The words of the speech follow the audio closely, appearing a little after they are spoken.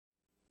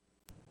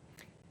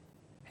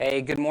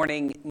Hey, good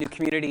morning, New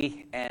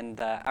Community,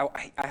 and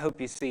I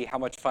hope you see how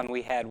much fun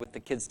we had with the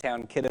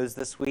Kidstown kiddos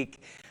this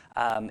week.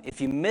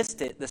 If you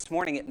missed it, this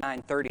morning at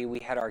 9:30, we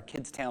had our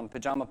Kidstown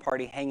Pajama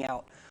Party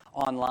hangout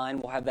online.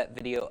 We'll have that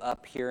video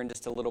up here in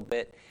just a little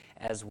bit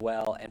as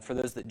well. And for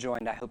those that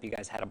joined, I hope you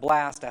guys had a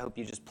blast. I hope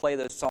you just play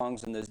those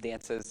songs and those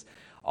dances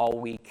all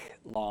week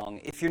long.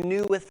 If you're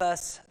new with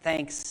us,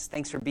 thanks.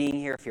 Thanks for being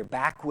here. If you're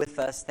back with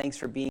us, thanks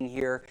for being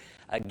here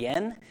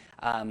again.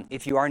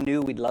 If you are new,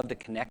 we'd love to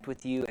connect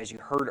with you. As you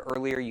heard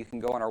earlier, you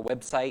can go on our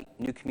website,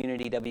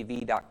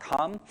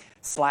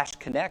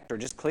 newcommunitywv.com/connect, or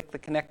just click the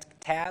Connect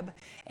tab,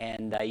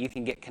 and you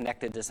can get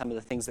connected to some of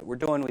the things that we're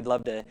doing. We'd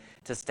love to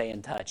stay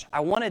in touch.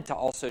 I wanted to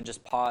also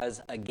just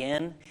pause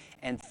again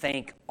and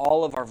thank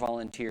all of our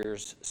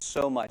volunteers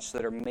so much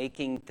that are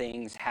making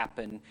things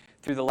happen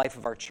through the life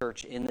of our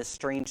church in this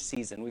strange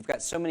season. We've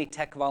got so many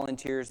tech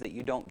volunteers that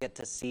you don't get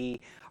to see.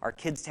 Our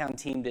Kidstown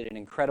team did an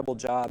incredible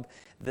job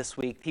this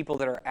week. People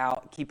that are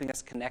out keeping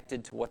us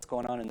connected to what's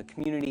going on in the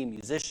community,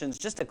 musicians,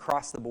 just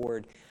across the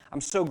board.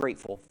 I'm so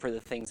grateful for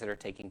the things that are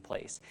taking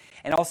place.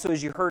 And also,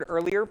 as you heard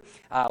earlier,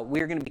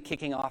 we're going to be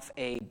kicking off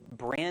a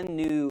brand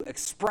new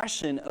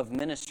expression of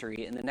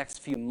ministry in the next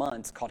few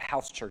months called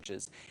House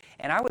Churches.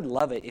 And I would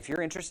love it if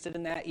you're interested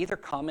in that. Either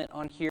comment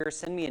on here,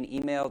 send me an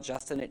email,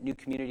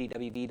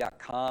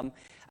 justin@newcommunitywv.com.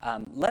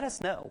 Let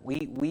us know.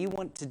 We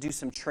want to do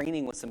some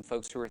training with some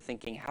folks who are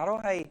thinking, how do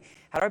I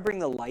bring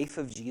the life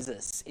of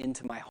Jesus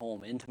into my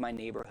home, into my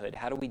neighborhood?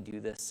 How do we do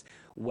this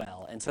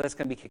well? And so that's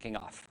going to be kicking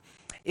off.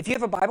 If you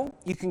have a Bible,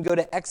 you can go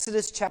to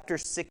Exodus chapter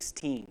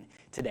 16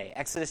 today.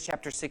 Exodus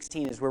chapter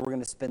 16 is where we're going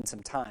to spend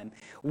some time.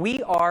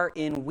 We are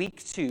in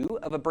week 2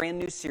 of a brand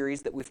new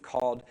series that we've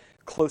called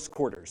Close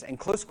Quarters. And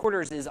Close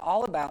Quarters is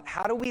all about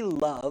how do we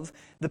love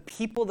the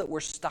people that we're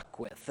stuck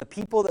with, the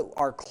people that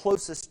are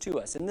closest to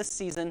us. In this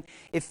season,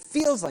 it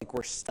feels like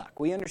we're stuck.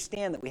 We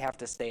understand that we have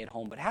to stay at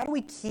home, but how do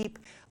we keep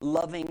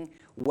loving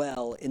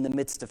well in the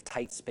midst of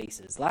tight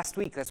spaces? Last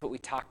week, that's what we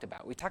talked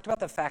about. We talked about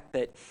the fact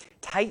that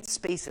tight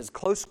spaces,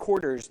 close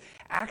quarters,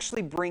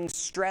 actually bring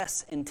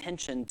stress and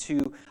tension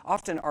to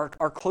often our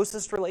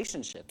closest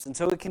relationships. And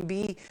so it can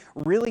be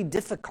really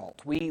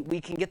difficult.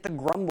 We can get the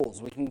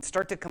grumbles. We can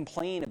start to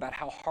complain about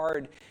how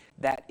hard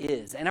that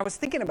is. And I was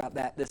thinking about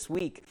that this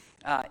week.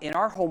 In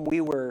our home,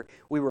 we were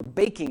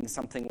baking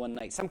something one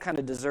night, some kind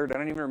of dessert. I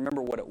don't even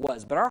remember what it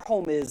was. But our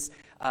home is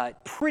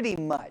pretty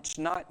much,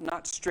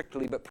 not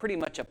strictly, but pretty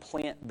much a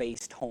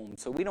plant-based home.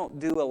 So we don't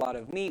do a lot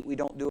of meat. We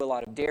don't do a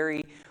lot of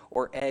dairy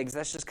or eggs.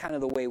 That's just kind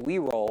of the way we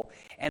roll.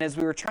 And as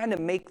we were trying to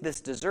make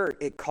this dessert,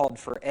 it called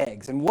for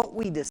eggs. And what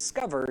we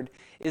discovered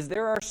is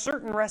there are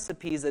certain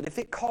recipes that if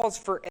it calls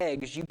for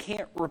eggs, you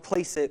can't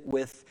replace it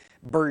with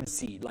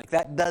birdseed. Like,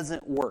 that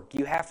doesn't work.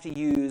 You have to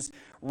use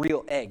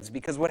real eggs,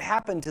 because what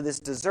happened to this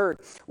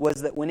dessert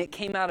was that when it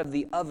came out of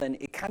the oven,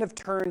 it kind of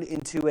turned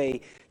into a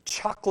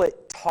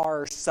chocolate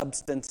tar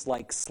substance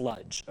like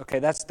sludge. Okay,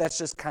 that's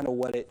just kind of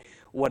what it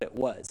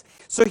was.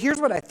 So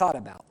here's what I thought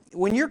about.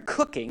 When you're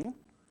cooking,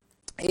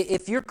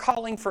 if you're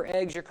calling for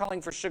eggs, you're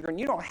calling for sugar, and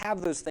you don't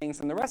have those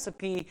things, and the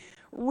recipe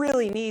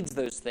really needs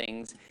those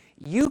things,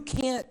 you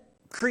can't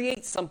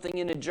create something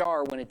in a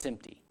jar when it's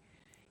empty.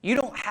 You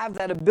don't have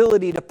that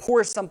ability to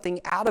pour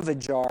something out of a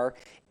jar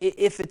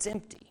if it's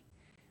empty.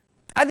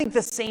 I think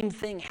the same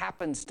thing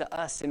happens to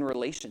us in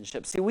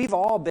relationships. See, we've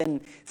all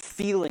been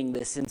feeling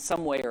this in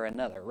some way or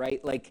another,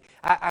 right? Like,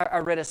 I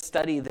read a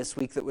study this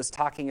week that was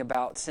talking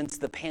about since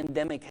the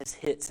pandemic has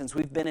hit, since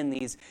we've been in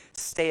these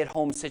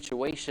stay-at-home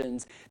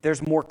situations,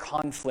 there's more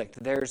conflict.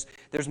 There's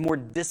more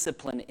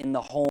discipline in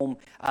the home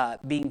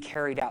being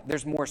carried out.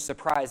 There's more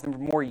surprise. There's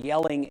more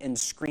yelling and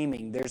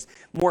screaming. There's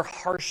more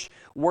harsh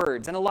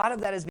words. And a lot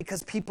of that is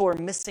because people are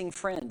missing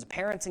friends.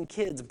 Parents and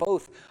kids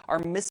both are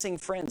missing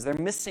friends. They're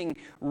missing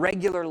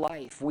regular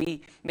life.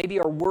 We maybe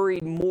are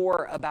worried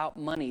more about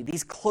money.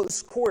 These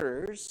close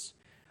quarters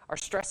are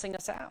stressing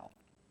us out.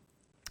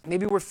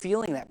 Maybe we're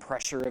feeling that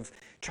pressure of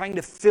trying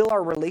to fill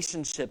our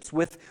relationships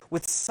with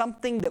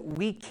something that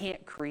we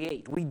can't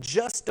create. We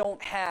just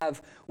don't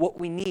have what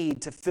we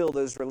need to fill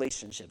those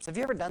relationships. Have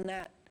you ever done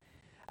that?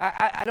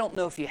 I don't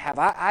know if you have.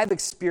 I've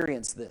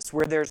experienced this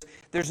where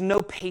there's no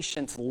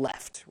patience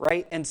left,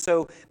 right? And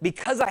so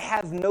because I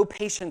have no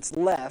patience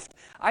left,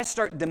 I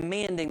start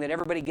demanding that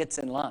everybody gets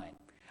in line.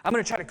 I'm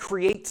going to try to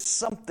create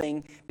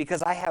something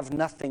because I have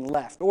nothing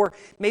left. Or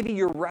maybe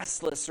you're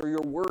restless or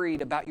you're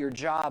worried about your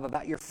job,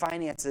 about your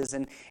finances.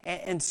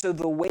 And so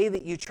the way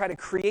that you try to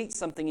create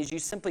something is you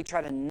simply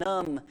try to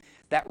numb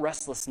that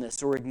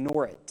restlessness or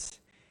ignore it.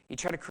 You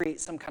try to create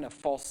some kind of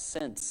false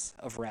sense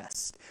of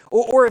rest.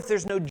 Or if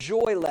there's no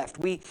joy left,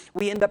 we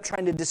end up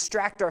trying to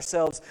distract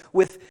ourselves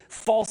with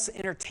false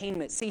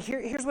entertainment. See,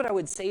 here's what I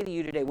would say to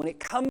you today. When it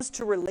comes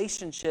to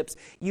relationships,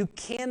 you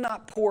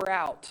cannot pour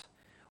out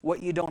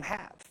what you don't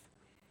have.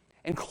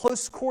 And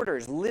close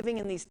quarters, living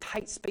in these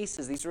tight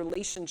spaces, these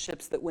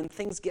relationships that when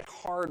things get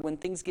hard, when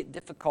things get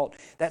difficult,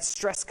 that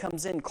stress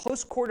comes in.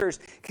 Close quarters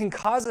can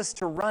cause us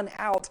to run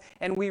out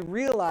and we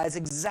realize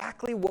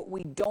exactly what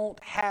we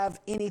don't have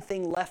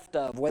anything left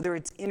of, whether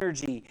it's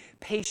energy,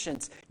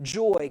 patience,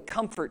 joy,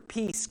 comfort,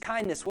 peace,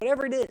 kindness,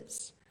 whatever it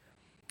is.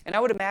 And I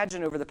would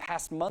imagine over the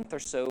past month or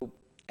so,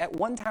 at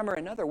one time or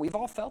another, we've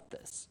all felt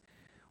this.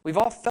 We've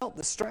all felt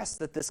the stress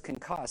that this can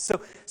cause.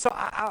 So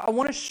I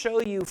want to show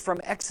you from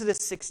Exodus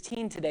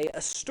 16 today a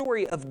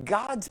story of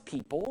God's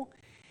people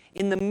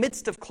in the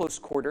midst of close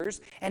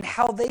quarters and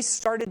how they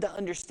started to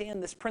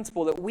understand this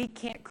principle that we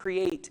can't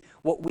create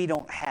what we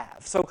don't have.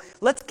 So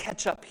let's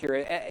catch up here.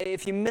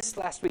 If you missed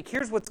last week,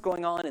 here's what's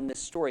going on in this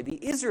story.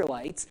 The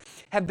Israelites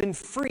have been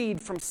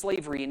freed from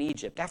slavery in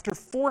Egypt. After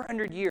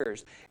 400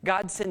 years,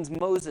 God sends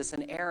Moses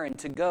and Aaron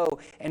to go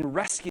and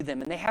rescue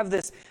them. And they have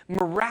this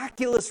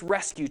miraculous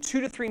rescue,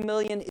 2 to 3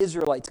 million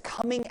Israelites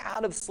coming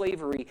out of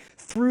slavery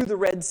through the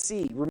Red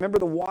Sea. Remember,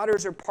 the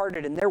waters are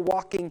parted and they're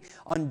walking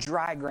on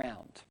dry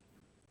ground.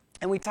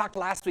 And we talked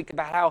last week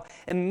about how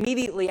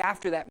immediately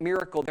after that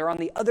miracle, they're on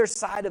the other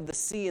side of the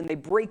sea and they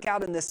break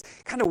out in this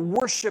kind of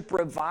worship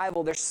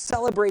revival. They're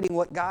celebrating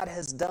what God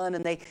has done,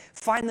 and they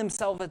find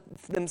themselves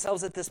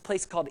at this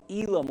place called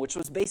Elim, which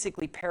was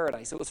basically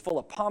paradise. It was full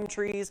of palm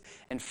trees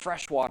and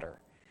fresh water.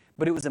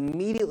 But it was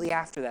immediately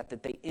after that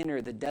they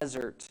enter the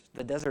desert.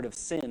 The desert of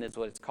sin is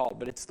what it's called,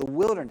 but it's the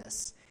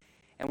wilderness.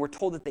 And we're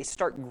told that they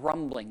start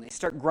grumbling. They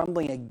start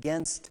grumbling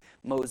against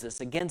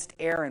Moses, against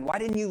Aaron. Why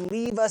didn't you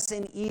leave us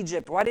in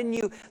Egypt? Why didn't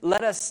you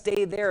let us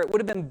stay there? It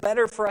would have been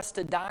better for us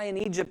to die in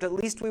Egypt. At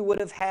least we would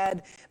have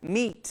had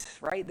meat,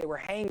 right? They were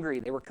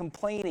hangry. They were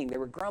complaining. They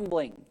were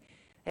grumbling.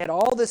 They had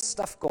all this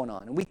stuff going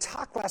on. And we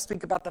talked last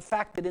week about the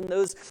fact that in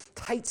those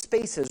tight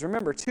spaces,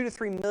 remember, 2 to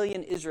 3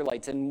 million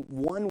Israelites in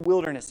one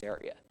wilderness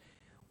area,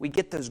 we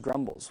get those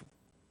grumbles.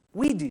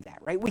 We do that,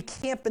 right? We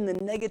camp in the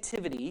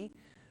negativity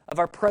of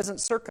our present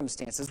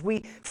circumstances. We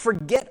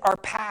forget our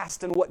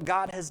past and what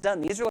God has done.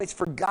 The Israelites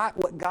forgot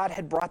what God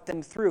had brought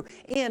them through.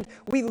 And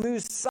we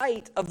lose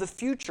sight of the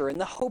future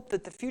and the hope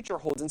that the future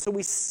holds. And so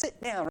we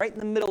sit down right in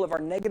the middle of our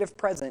negative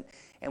present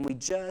and we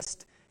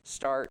just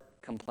start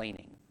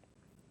complaining.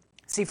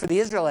 See, for the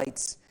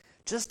Israelites,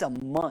 just a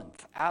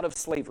month out of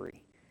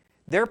slavery,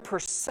 their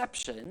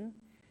perception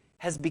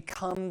has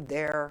become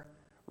their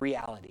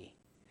reality.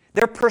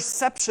 Their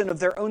perception of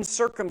their own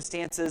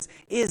circumstances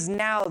is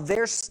now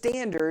their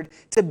standard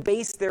to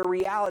base their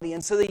reality.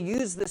 And so they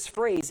use this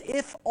phrase,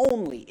 if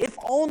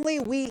only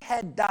we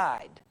had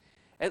died,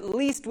 at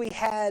least we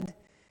had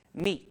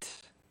meat.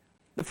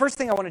 The first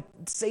thing I want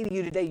to say to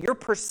you today, your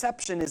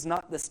perception is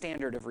not the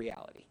standard of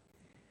reality.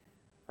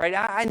 Right?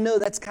 I know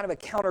that's kind of a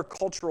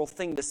countercultural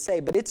thing to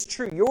say, but it's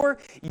true.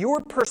 Your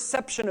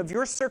perception of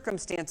your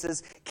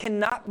circumstances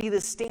cannot be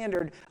the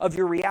standard of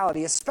your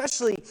reality,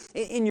 especially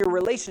in your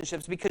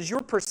relationships, because your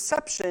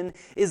perception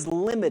is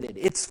limited.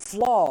 It's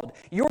flawed.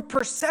 Your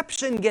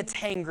perception gets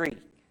hangry.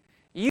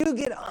 You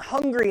get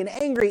hungry and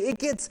angry. It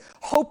gets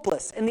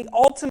hopeless. And the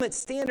ultimate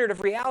standard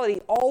of reality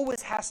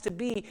always has to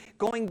be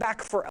going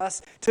back for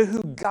us to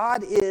who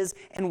God is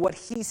and what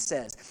He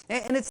says.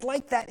 And it's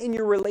like that in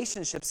your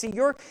relationships. See,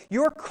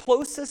 your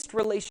closest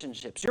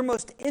relationships, your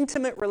most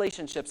intimate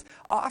relationships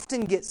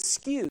often get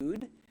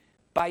skewed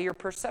by your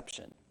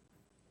perception.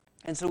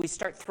 And so we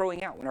start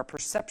throwing out, when our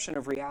perception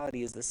of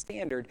reality is the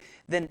standard,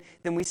 then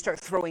we start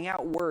throwing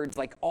out words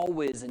like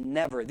always and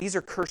never. These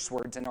are curse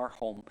words in our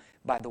home,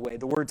 by the way,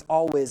 the words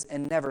always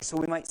and never. So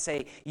we might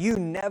say, you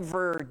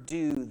never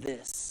do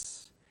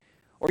this.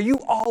 Or you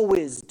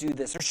always do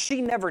this. Or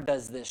she never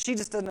does this. She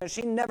just doesn't know.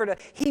 She never does.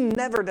 He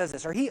never does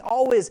this. Or he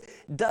always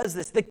does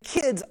this. The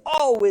kids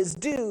always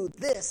do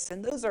this.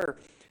 And those are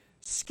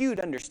skewed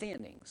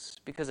understandings,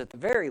 because at the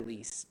very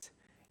least,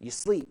 you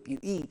sleep, you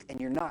eat,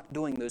 and you're not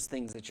doing those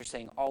things that you're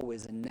saying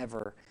always and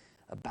never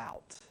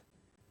about.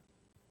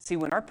 See,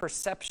 when our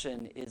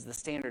perception is the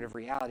standard of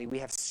reality, we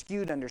have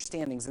skewed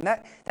understandings. And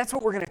that's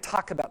what we're going to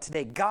talk about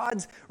today.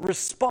 God's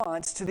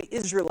response to the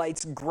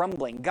Israelites'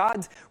 grumbling.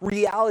 God's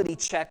reality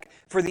check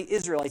for the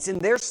Israelites. In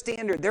their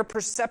standard, their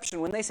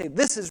perception, when they say,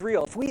 this is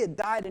real. If we had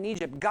died in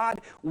Egypt, God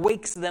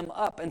wakes them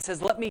up and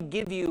says, let me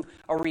give you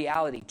a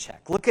reality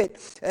check. Look at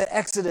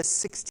Exodus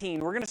 16.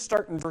 We're going to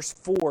start in verse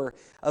 4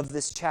 of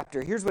this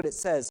chapter. Here's what it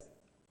says.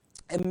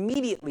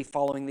 Immediately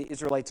following the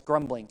Israelites'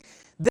 grumbling,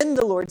 then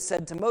the Lord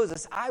said to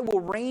Moses, I will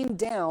rain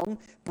down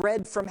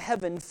bread from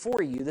heaven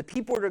for you. The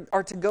people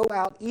are to go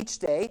out each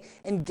day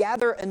and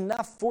gather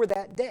enough for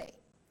that day.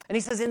 And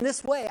he says, in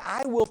this way,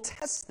 I will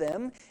test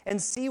them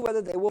and see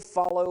whether they will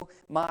follow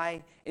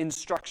my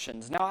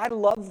instructions. Now, I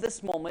love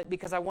this moment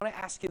because I want to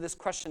ask you this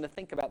question to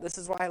think about. This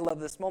is why I love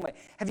this moment.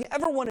 Have you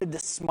ever wanted to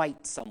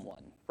smite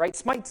someone? Right?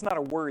 Smite's not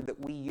a word that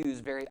we use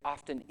very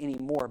often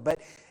anymore, but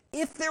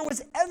if there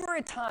was ever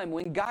a time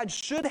when God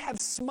should have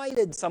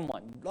smited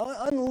someone,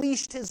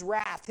 unleashed His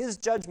wrath, His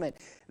judgment,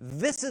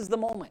 this is the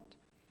moment.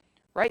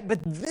 right? But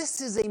this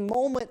is a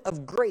moment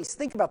of grace.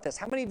 Think about this.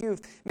 How many of you,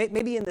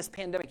 maybe in this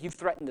pandemic, you've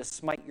threatened to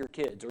smite your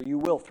kids, or you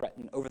will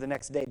threaten over the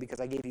next day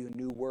because I gave you a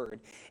new word.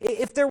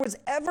 If there was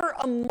ever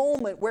a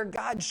moment where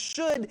God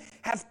should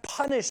have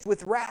punished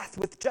with wrath,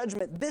 with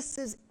judgment, this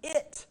is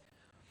it.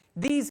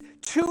 These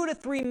 2 to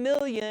 3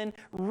 million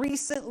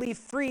recently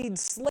freed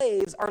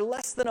slaves are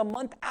less than a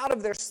month out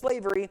of their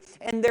slavery,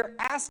 and they're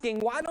asking,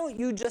 why don't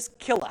you just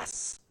kill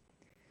us?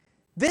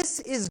 This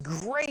is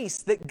grace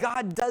that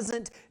God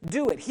doesn't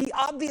do it. He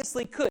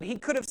obviously could. He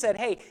could have said,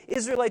 hey,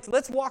 Israelites,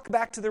 let's walk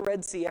back to the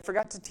Red Sea. I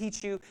forgot to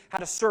teach you how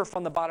to surf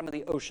on the bottom of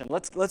the ocean.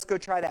 Let's go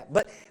try that.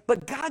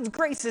 But God's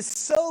grace is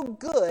so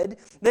good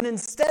that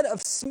instead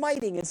of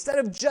smiting, instead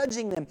of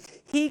judging them,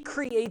 he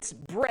creates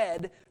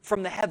bread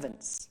from the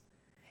heavens.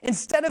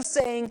 Instead of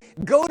saying,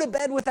 go to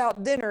bed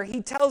without dinner,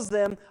 he tells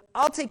them,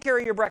 I'll take care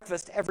of your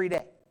breakfast every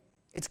day.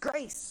 It's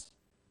grace.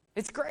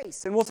 It's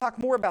grace. And we'll talk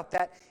more about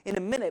that in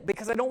a minute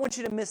because I don't want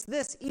you to miss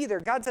this either.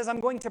 God says, I'm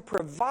going to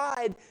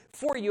provide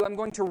for you. I'm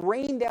going to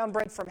rain down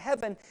bread from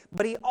heaven.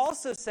 But he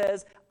also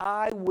says,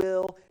 I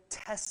will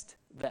test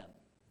them.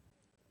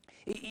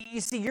 You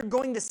see, you're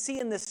going to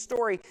see in this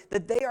story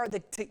that they are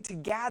to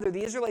gather,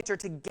 the Israelites are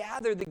to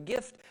gather the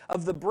gift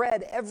of the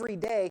bread every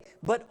day,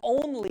 but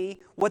only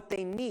what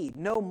they need.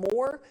 No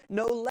more,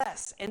 no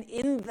less. And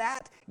in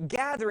that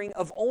gathering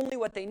of only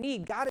what they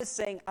need, God is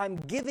saying, I'm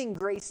giving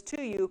grace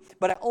to you,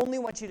 but I only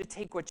want you to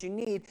take what you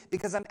need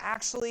because I'm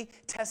actually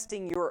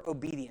testing your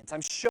obedience.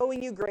 I'm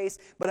showing you grace,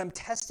 but I'm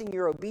testing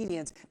your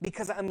obedience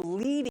because I'm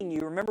leading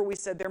you. Remember we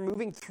said they're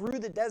moving through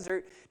the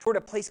desert toward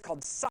a place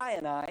called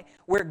Sinai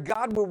where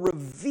God will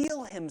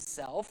reveal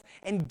himself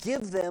and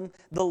give them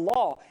the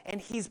law.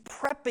 And he's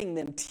prepping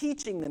them,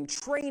 teaching them,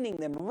 training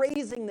them,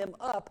 raising them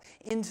up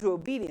into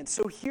obedience.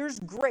 So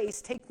here's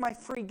grace. Take my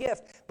free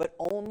gift, but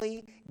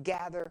only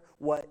gather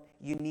what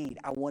you need.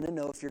 I want to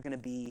know if you're going to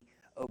be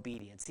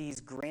obedient. See, he's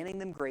granting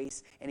them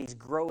grace and he's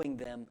growing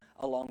them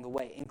along the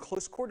way. In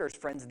close quarters,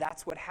 friends,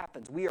 that's what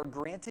happens. We are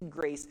granted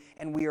grace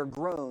and we are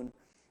grown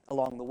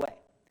along the way.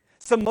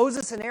 So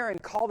Moses and Aaron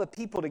call the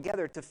people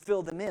together to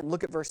fill them in.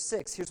 Look at verse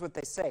 6. Here's what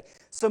they say.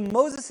 So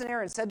Moses and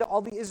Aaron said to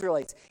all the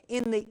Israelites,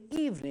 in the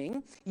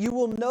evening you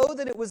will know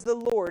that it was the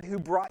Lord who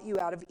brought you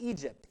out of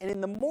Egypt. And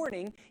in the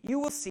morning you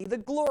will see the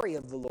glory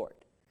of the Lord,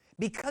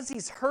 because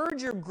he's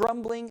heard your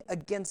grumbling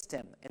against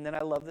him. And then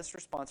I love this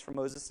response from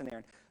Moses and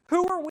Aaron.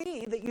 Who are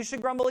we that you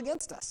should grumble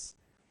against us?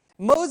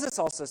 Moses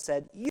also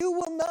said, you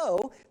will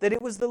know that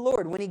it was the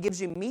Lord when he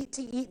gives you meat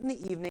to eat in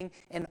the evening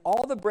and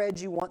all the bread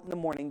you want in the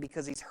morning,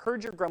 because he's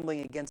heard your grumbling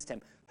against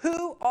him.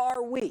 Who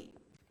are we?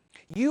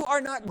 You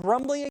are not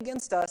grumbling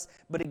against us,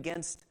 but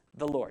against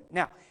the Lord.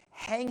 Now,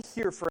 hang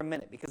here for a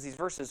minute because these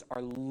verses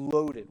are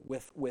loaded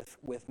with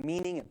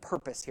meaning and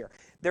purpose here.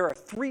 There are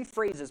 3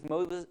 phrases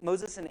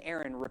Moses and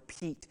Aaron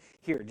repeat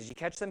here. Did you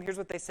catch them? Here's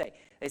what they say.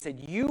 They said,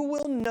 you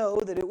will know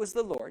that it was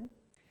the Lord.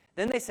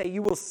 Then they say,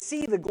 you will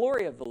see the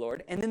glory of the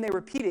Lord. And then they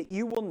repeat it,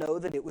 you will know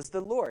that it was the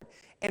Lord.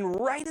 And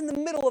right in the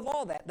middle of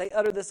all that, they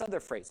utter this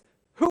other phrase.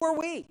 Who are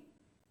we?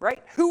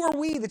 Right? Who are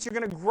we that you're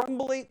going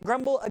to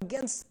grumble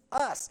against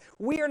us?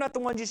 We are not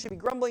the ones you should be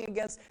grumbling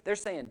against. They're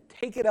saying,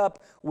 take it up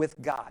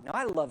with God. Now,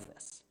 I love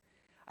this.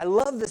 I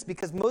love this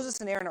because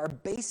Moses and Aaron are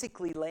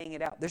basically laying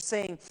it out. They're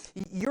saying,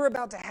 you're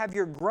about to have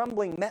your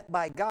grumbling met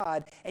by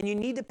God, and you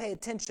need to pay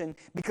attention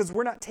because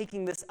we're not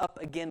taking this up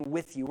again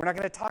with you. We're not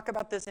going to talk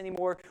about this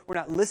anymore. We're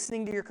not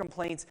listening to your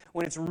complaints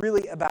when it's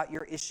really about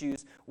your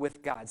issues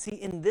with God. See,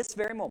 in this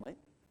very moment,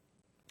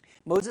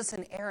 Moses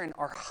and Aaron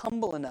are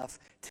humble enough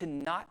to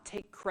not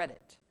take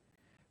credit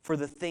for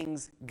the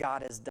things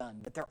God has done.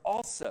 But they're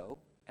also,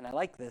 and I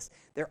like this,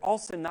 they're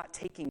also not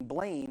taking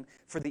blame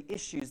for the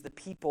issues the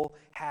people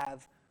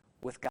have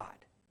with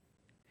God.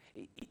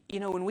 You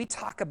know, when we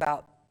talk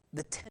about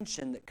the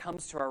tension that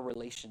comes to our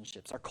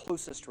relationships, our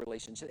closest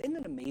relationships, isn't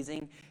it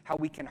amazing how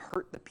we can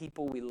hurt the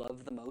people we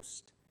love the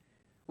most?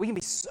 We can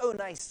be so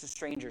nice to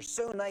strangers,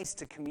 so nice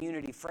to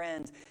community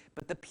friends,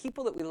 but the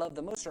people that we love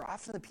the most are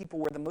often the people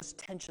where the most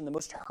tension, the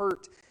most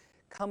hurt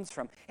comes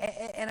from.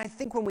 And I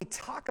think when we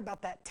talk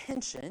about that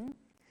tension,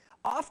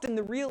 often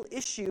the real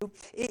issue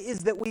is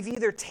that we've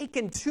either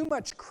taken too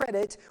much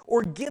credit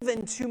or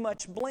given too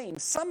much blame.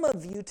 Some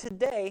of you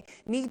today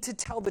need to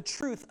tell the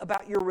truth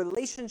about your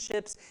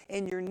relationships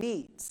and your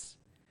needs.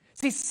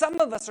 See, some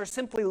of us are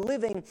simply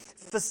living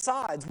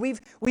facades.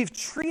 We've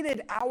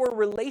treated our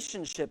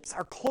relationships,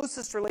 our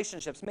closest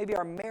relationships, maybe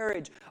our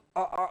marriage,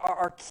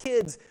 our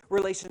kids'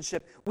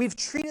 relationship, we've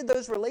treated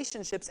those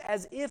relationships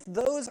as if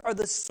those are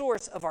the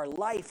source of our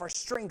life, our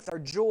strength, our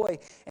joy,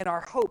 and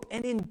our hope.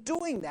 And in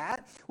doing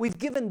that, we've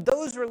given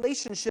those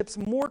relationships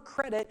more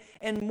credit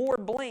and more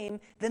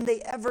blame than they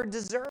ever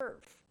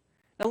deserve.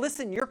 Now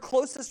listen, your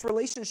closest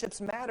relationships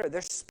matter.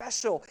 They're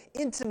special,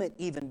 intimate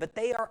even, but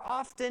they are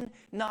often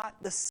not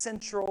the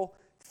central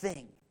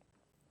thing.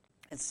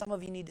 And some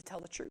of you need to tell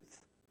the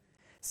truth.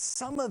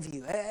 Some of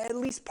you, at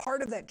least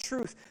part of that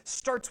truth,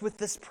 starts with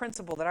this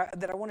principle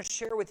that I want to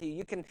share with you.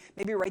 You can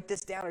maybe write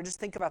this down or just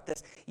think about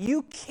this.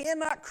 You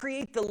cannot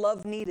create the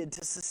love needed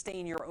to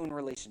sustain your own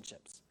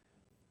relationships.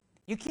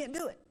 You can't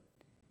do it.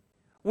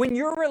 When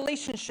your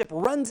relationship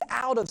runs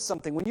out of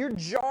something, when your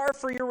jar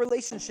for your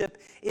relationship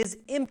is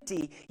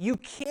empty, you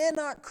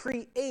cannot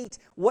create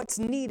what's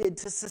needed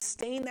to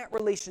sustain that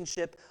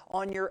relationship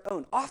on your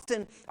own.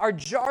 Often, our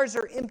jars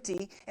are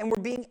empty and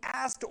we're being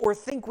asked or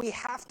think we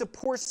have to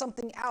pour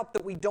something out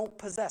that we don't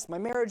possess. My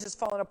marriage is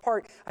falling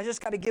apart. I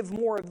just got to give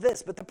more of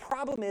this. But the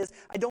problem is,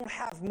 I don't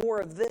have more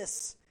of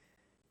this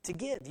to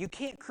give. You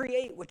can't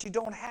create what you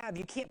don't have.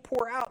 You can't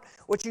pour out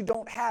what you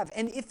don't have.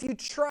 And if you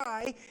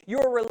try,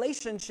 your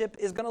relationship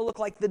is going to look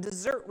like the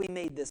dessert we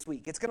made this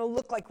week. It's going to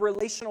look like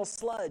relational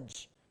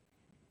sludge.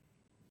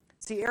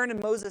 See, Aaron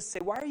and Moses say,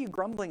 why are you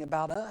grumbling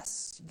about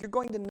us? You're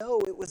going to know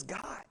it was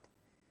God.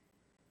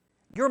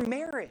 Your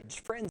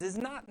marriage, friends, is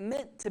not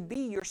meant to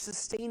be your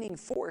sustaining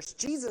force.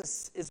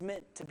 Jesus is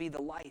meant to be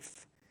the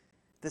life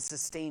that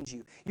sustains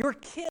you. Your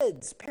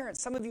kids,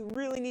 parents, some of you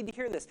really need to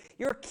hear this.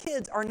 Your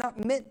kids are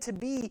not meant to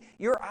be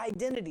your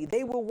identity.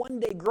 They will one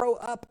day grow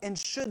up and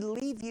should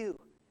leave you.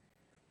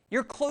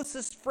 Your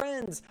closest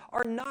friends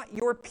are not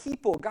your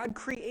people. God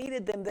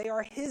created them. They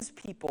are His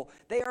people.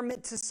 They are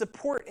meant to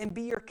support and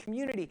be your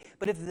community.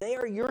 But if they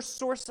are your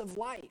source of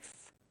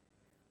life,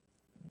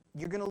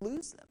 you're going to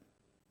lose them.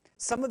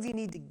 Some of you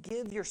need to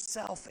give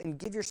yourself and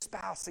give your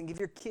spouse and give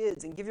your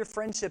kids and give your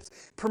friendships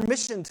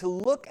permission to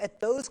look at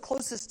those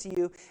closest to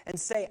you and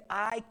say,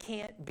 I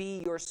can't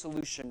be your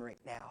solution right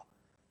now.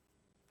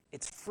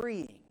 It's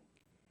freeing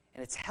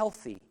and it's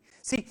healthy.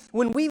 See,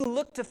 when we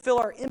look to fill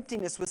our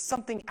emptiness with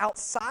something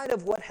outside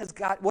of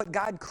what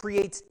God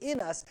creates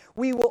in us,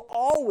 we will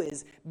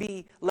always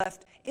be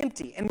left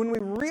empty. And when we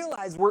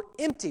realize we're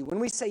empty, when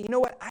we say, you know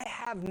what, I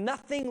have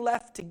nothing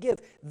left to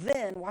give,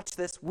 then, watch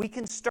this, we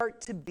can start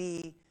to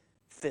be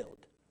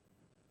filled.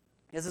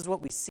 This is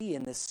what we see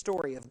in this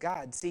story of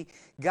God. See,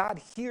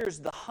 God hears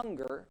the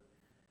hunger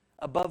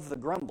above the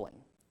grumbling.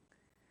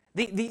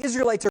 The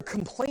Israelites are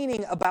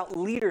complaining about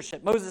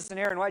leadership. Moses and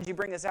Aaron, why did you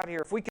bring us out here?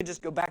 If we could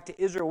just go back to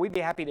Israel, we'd be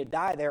happy to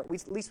die there. At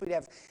least we'd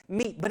have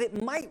meat. But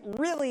it might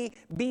really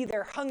be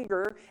their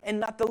hunger and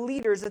not the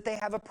leaders that they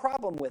have a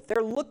problem with.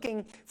 They're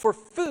looking for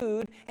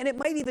food, and it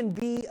might even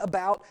be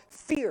about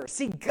fear.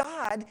 See,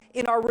 God,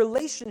 in our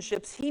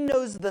relationships, He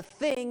knows the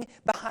thing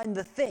behind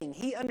the thing.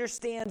 He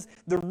understands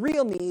the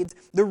real needs,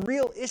 the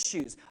real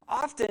issues.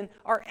 Often,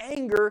 our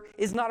anger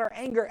is not our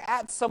anger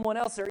at someone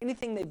else or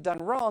anything they've done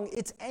wrong.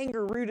 It's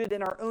anger rooted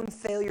in our own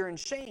failure and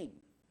shame.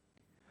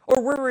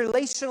 Or we're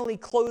relationally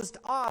closed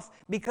off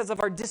because of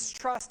our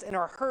distrust and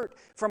our hurt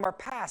from our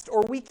past.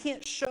 Or we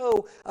can't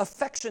show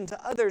affection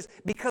to others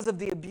because of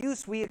the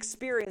abuse we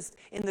experienced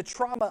in the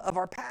trauma of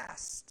our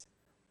past.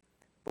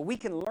 But we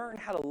can learn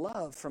how to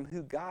love from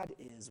who God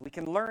is. We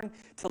can learn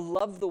to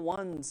love the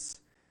ones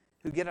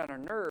who get on our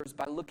nerves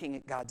by looking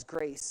at God's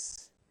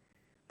grace,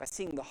 by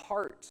seeing the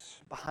heart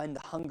behind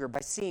the hunger, by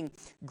seeing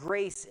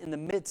grace in the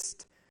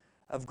midst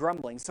of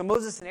grumbling. So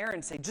Moses and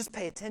Aaron say, just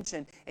pay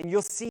attention and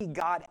you'll see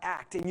God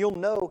act and you'll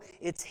know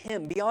it's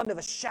Him. Beyond of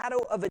a shadow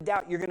of a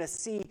doubt, you're going to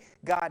see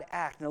God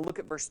act. Now look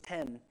at verse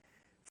 10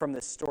 from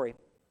this story.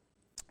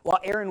 While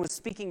Aaron was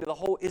speaking to the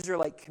whole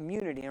Israelite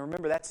community, and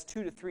remember that's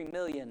 2 to 3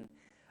 million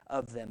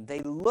of them, they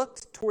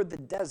looked toward the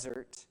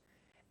desert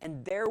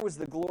and there was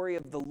the glory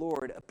of the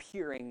Lord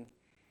appearing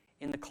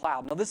in the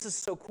cloud. Now this is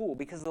so cool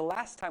because the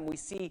last time we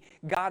see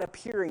God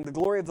appearing, the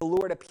glory of the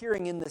Lord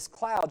appearing in this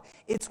cloud,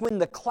 it's when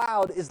the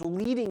cloud is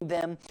leading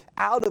them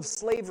out of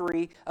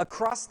slavery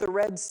across the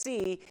Red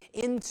Sea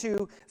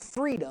into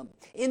freedom,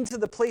 into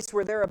the place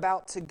where they're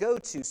about to go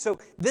to. So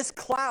this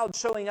cloud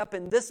showing up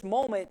in this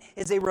moment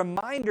is a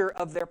reminder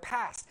of their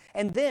past.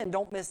 And then,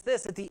 don't miss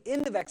this, at the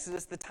end of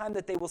Exodus, the time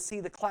that they will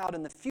see the cloud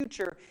in the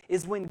future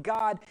is when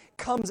God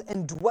comes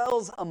and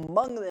dwells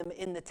among them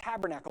in the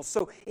tabernacle.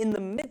 So in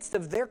the midst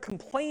of their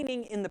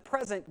complaining in the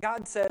present,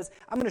 God says,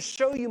 I'm going to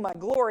show you my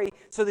glory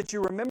so that you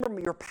remember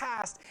your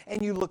past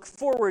and you look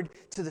forward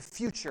to the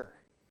future.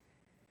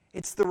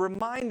 It's the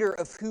reminder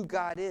of who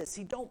God is.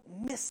 See, don't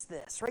miss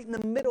this. Right in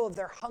the middle of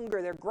their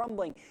hunger, their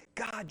grumbling,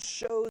 God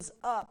shows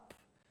up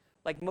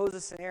like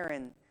Moses and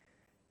Aaron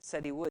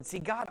said He would. See,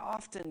 God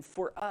often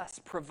for us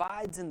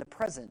provides in the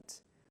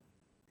present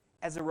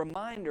as a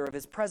reminder of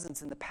His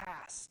presence in the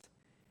past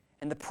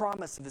and the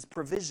promise of His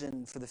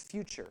provision for the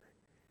future.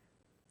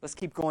 Let's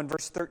keep going.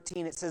 Verse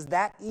 13, it says,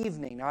 that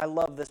evening, now I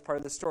love this part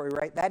of the story,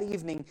 right? That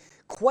evening,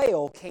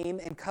 quail came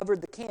and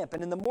covered the camp.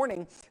 And in the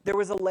morning, there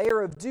was a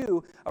layer of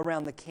dew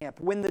around the camp.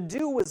 When the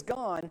dew was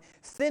gone,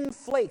 thin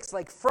flakes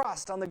like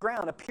frost on the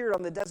ground appeared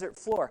on the desert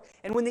floor.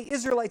 And when the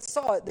Israelites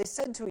saw it, they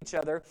said to each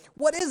other,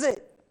 what is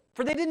it?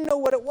 For they didn't know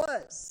what it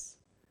was.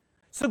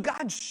 So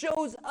God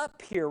shows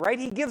up here, right?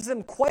 He gives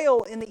them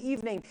quail in the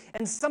evening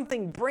and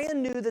something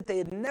brand new that they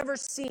had never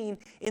seen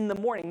in the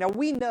morning. Now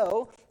we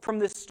know from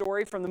this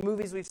story, from the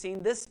movies we've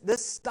seen, this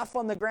stuff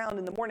on the ground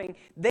in the morning,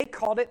 they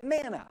called it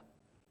manna.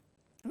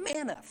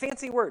 Manna,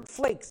 fancy word,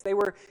 flakes. They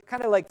were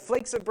kind of like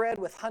flakes of bread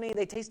with honey.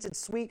 They tasted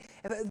sweet.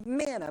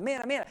 Manna.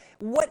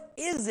 What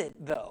is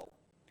it though?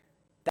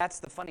 That's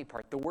the funny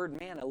part. The word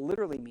manna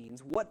literally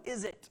means, what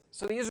is it?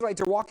 So the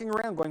Israelites are walking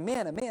around going,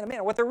 manna, manna,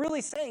 manna. What they're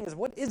really saying is,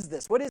 what is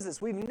this? What is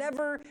this? We've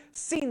never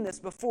seen this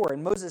before.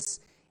 And Moses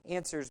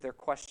answers their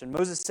question.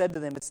 Moses said to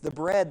them, it's the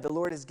bread the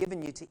Lord has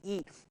given you to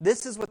eat.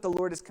 This is what the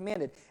Lord has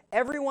commanded.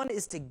 Everyone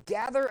is to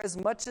gather as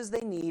much as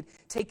they need.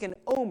 Take an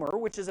omer,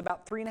 which is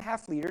about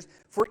 3.5 liters,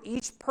 for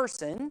each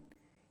person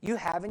you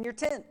have in your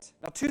tent.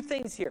 Now, 2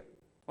 things here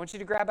I want you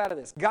to grab out of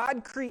this.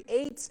 God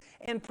creates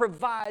and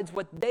provides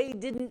what they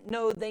didn't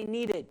know they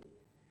needed.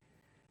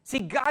 See,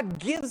 God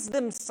gives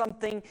them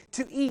something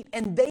to eat,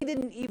 and they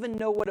didn't even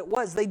know what it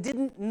was. They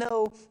didn't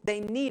know they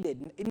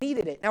needed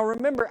it. Now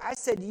remember, I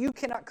said you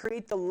cannot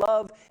create the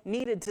love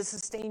needed to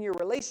sustain your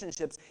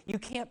relationships. You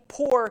can't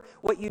pour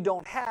what you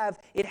don't have.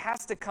 It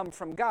has to come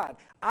from God.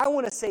 I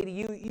want to say to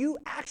you, you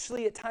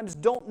actually at times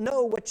don't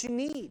know what you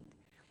need.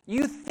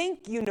 You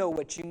think you know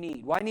what you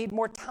need. Well, I need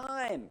more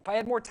time. If I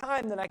had more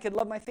time, then I could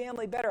love my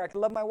family better. I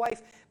could love my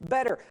wife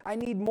better. I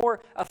need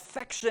more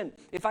affection.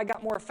 If I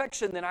got more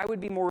affection, then I would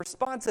be more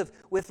responsive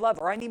with love.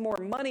 Or I need more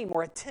money,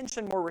 more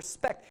attention, more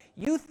respect.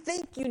 You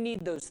think you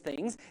need those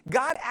things.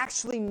 God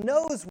actually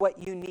knows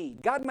what you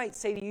need. God might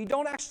say to you, you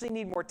don't actually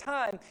need more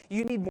time.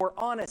 You need more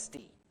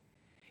honesty.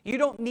 You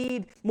don't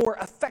need more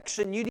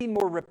affection, you need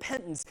more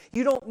repentance.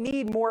 You don't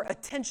need more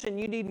attention,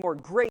 you need more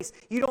grace.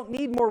 You don't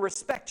need more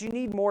respect, you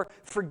need more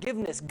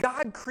forgiveness.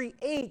 God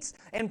creates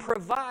and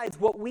provides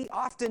what we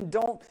often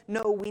don't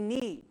know we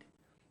need.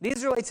 The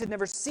Israelites had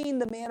never seen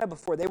the manna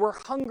before. They were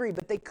hungry,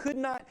 but they could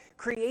not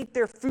create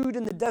their food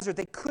in the desert.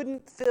 They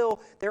couldn't fill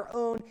their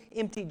own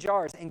empty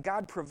jars. And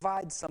God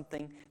provides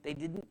something they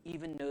didn't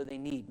even know they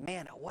need.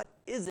 Manna, what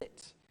is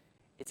it?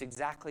 It's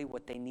exactly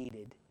what they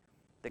needed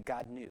that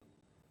God knew.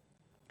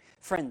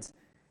 Friends,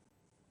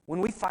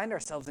 when we find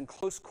ourselves in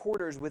close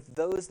quarters with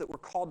those that we're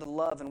called to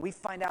love and we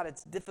find out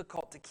it's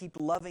difficult to keep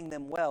loving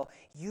them well,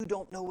 you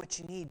don't know what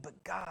you need, but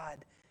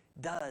God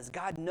does.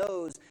 God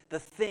knows the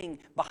thing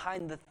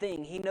behind the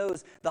thing. He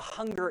knows the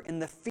hunger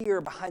and the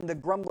fear behind the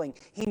grumbling.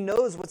 He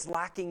knows what's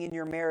lacking in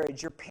your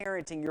marriage, your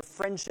parenting, your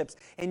friendships,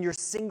 and your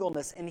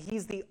singleness. And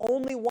He's the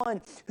only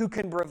one who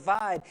can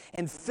provide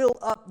and fill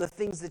up the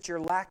things that you're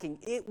lacking.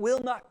 It will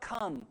not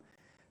come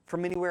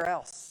from anywhere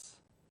else.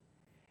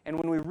 And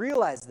when we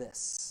realize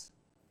this,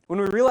 when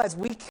we realize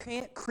we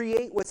can't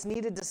create what's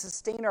needed to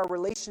sustain our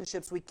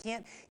relationships, we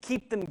can't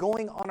keep them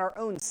going on our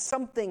own,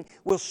 something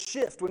will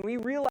shift. When we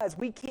realize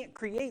we can't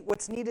create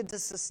what's needed to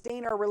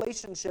sustain our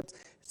relationships,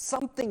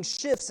 something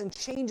shifts and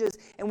changes,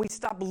 and we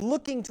stop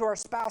looking to our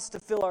spouse to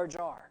fill our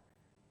jar.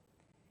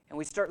 And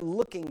we start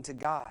looking to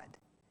God.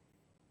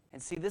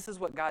 And see, this is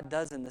what God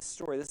does in this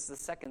story. This is the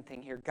second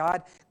thing here.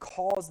 God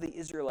calls the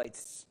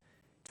Israelites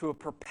to a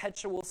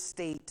perpetual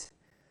state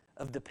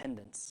of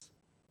dependence.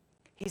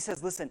 He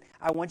says, listen,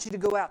 I want you to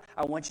go out.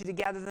 I want you to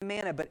gather the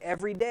manna, but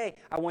every day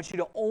I want you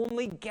to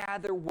only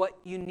gather what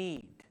you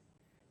need.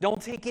 Don't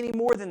take any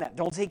more than that.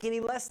 Don't take any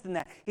less than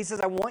that. He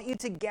says, I want you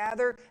to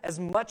gather as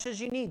much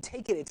as you need.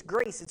 Take it. It's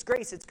grace. It's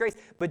grace. It's grace.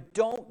 But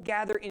don't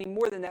gather any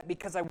more than that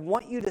because I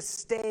want you to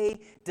stay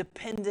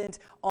dependent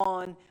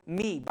on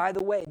me. By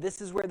the way,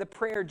 this is where the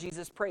prayer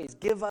Jesus prays,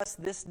 give us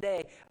this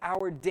day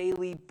our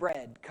daily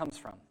bread, comes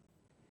from.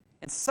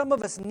 And some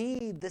of us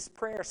need this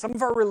prayer. Some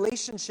of our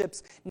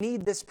relationships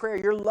need this prayer.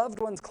 Your loved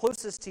ones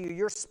closest to you,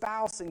 your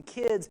spouse and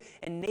kids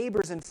and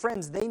neighbors and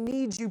friends, they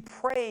need you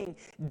praying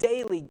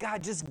daily.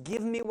 God, just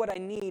give me what I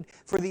need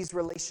for these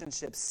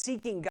relationships.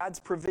 Seeking God's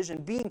provision,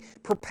 being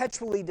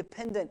perpetually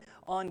dependent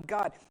on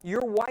God.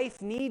 Your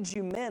wife needs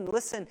you, men,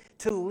 listen,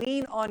 to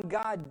lean on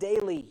God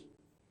daily.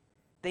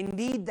 They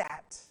need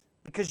that.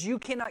 Because you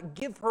cannot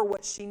give her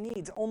what she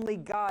needs. Only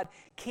God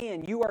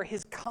can. You are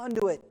His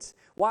conduit.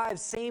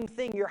 Wives, same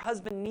thing. Your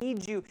husband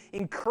needs you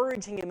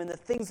encouraging him in the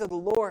things of the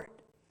Lord.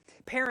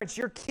 Parents,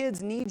 your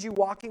kids need you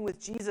walking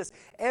with Jesus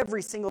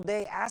every single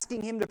day,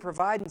 asking Him to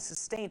provide and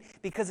sustain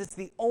because it's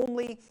the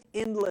only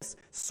endless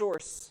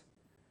source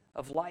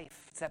of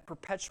life. It's that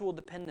perpetual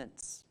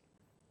dependence.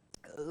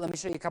 Let me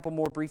show you a couple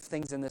more brief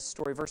things in this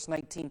story. Verse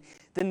 19,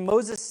 then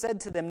Moses said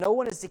to them, no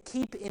one is to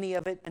keep any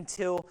of it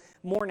until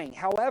morning.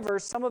 However,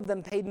 some of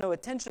them paid no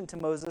attention to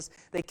Moses.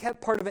 They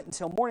kept part of it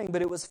until morning,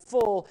 but it was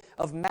full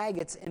of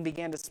maggots and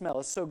began to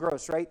smell. It's so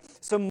gross, right?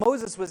 So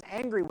Moses was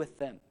angry with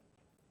them.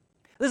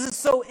 This is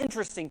so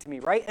interesting to me,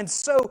 right? And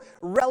so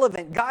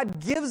relevant. God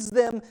gives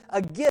them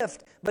a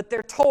gift, but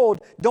they're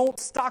told, don't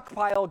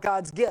stockpile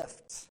God's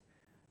gift.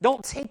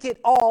 Don't take it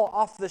all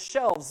off the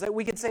shelves.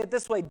 We can say it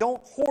this way,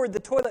 don't hoard the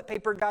toilet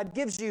paper God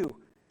gives you.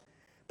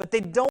 But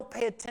they don't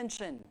pay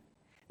attention.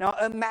 Now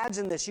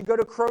imagine this. You go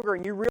to Kroger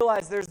and you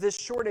realize there's this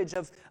shortage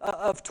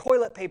of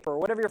toilet paper, or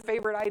whatever your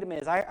favorite item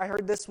is. I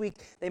heard this week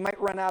they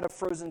might run out of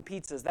frozen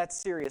pizzas. That's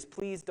serious.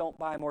 Please don't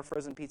buy more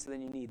frozen pizza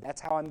than you need.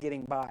 That's how I'm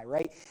getting by,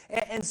 right?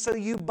 And so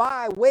you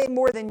buy way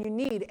more than you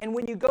need. And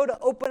when you go to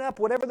open up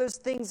whatever those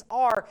things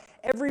are,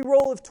 every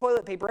roll of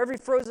toilet paper, every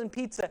frozen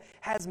pizza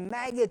has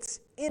maggots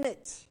in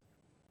it.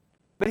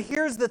 But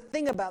here's the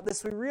thing about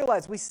this.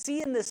 We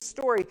see in this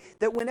story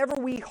that whenever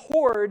we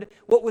hoard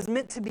what was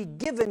meant to be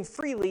given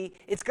freely,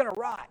 it's going to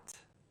rot.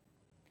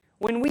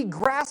 When we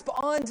grasp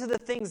onto the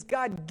things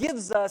God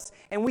gives us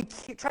and we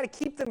try to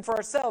keep them for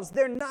ourselves,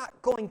 they're not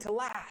going to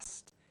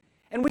last.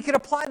 And we can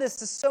apply this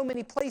to so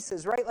many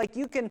places, right? Like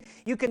you can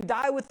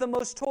die with the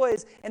most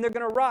toys and they're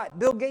going to rot.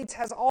 Bill Gates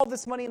has all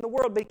this money in the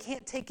world, but he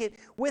can't take it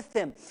with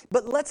him.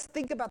 But let's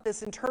think about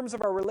this in terms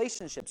of our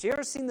relationships. You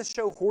ever seen the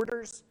show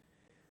Hoarders?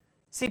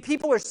 See,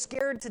 people are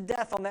scared to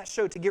death on that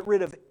show to get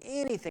rid of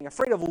anything,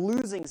 afraid of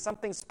losing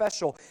something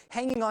special,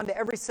 hanging on to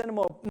every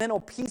sentimental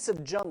piece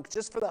of junk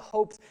just for the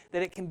hopes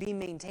that it can be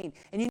maintained.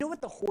 And you know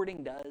what the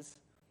hoarding does?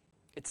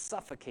 It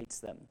suffocates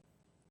them.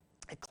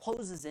 It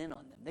closes in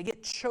on them. They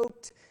get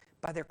choked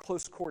by their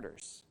close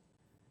quarters.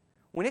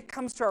 When it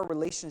comes to our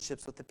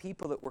relationships with the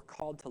people that we're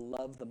called to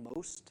love the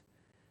most,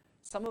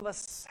 some of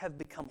us have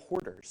become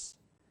hoarders.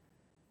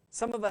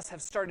 Some of us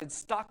have started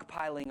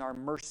stockpiling our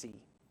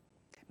mercy,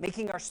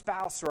 making our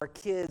spouse or our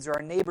kids or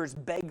our neighbors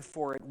beg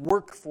for it,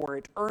 work for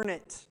it, earn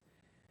it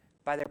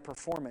by their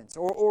performance.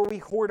 Or we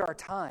hoard our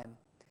time,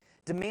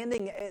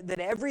 demanding that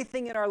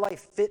everything in our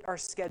life fit our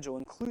schedule,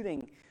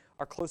 including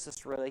our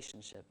closest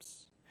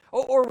relationships.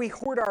 Or we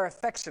hoard our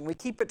affection. We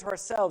keep it to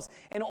ourselves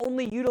and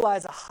only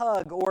utilize a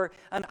hug or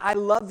an I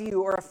love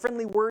you or a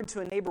friendly word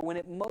to a neighbor when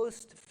it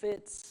most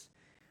fits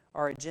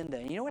our agenda.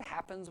 And you know what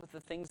happens with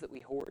the things that we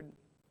hoard?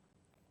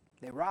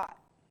 They rot.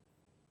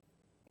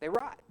 They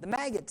rot. The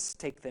maggots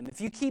take them. If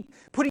you keep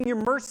putting your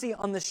mercy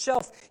on the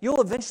shelf, you'll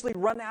eventually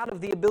run out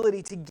of the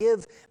ability to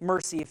give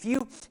mercy. If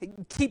you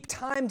keep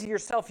time to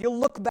yourself, you'll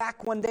look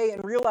back one day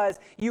and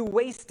realize you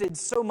wasted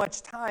so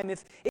much time.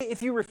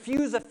 If you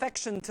refuse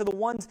affection to the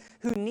ones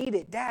who need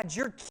it, dads,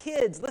 your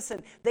kids,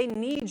 listen, they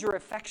need your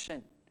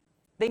affection.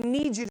 They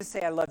need you to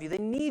say I love you. They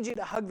need you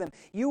to hug them.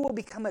 You will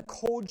become a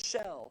cold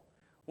shell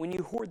when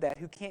you hoard that,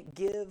 who can't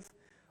give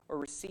or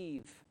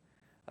receive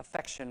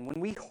affection.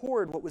 When we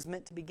hoard what was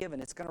meant to be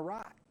given, it's going to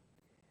rot.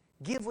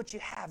 Give what you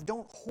have.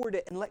 Don't hoard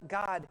it and let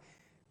God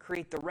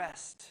create the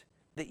rest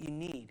that you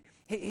need.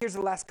 Here's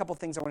the last couple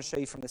things I want to show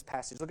you from this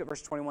passage. Look at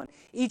verse 21.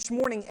 Each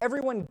morning,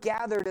 everyone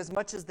gathered as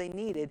much as they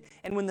needed,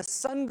 and when the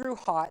sun grew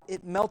hot,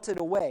 it melted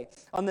away.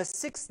 On the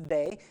sixth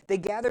day, they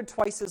gathered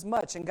twice as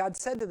much, and God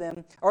said to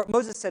them, or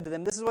Moses said to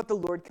them, this is what the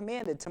Lord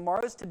commanded.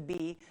 Tomorrow is to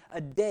be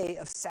a day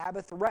of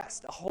Sabbath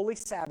rest, a holy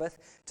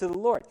Sabbath to the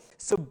Lord.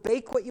 So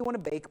bake what you want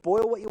to bake,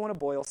 boil what you want to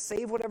boil,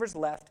 save whatever's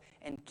left,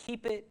 and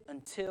keep it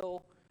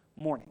until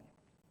morning.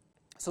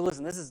 So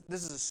listen, this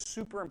is a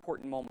super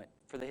important moment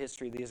for the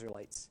history of the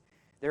Israelites.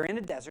 They're in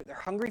a desert, they're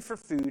hungry for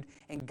food,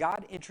 and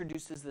God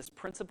introduces this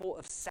principle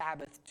of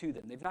Sabbath to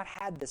them. They've not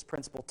had this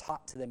principle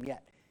taught to them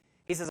yet.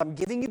 He says, I'm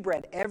giving you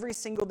bread every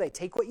single day.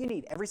 Take what you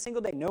need every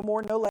single day. No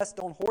more, no less.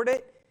 Don't hoard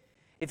it.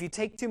 If you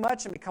take too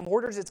much and become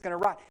hoarders, it's going to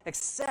rot.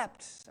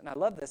 Except, and I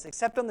love this,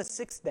 except on the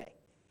sixth day.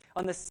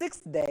 On the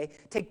sixth day,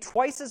 take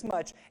twice as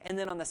much, and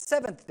then on the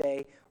seventh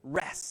day,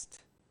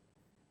 rest.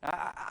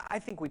 I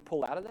think we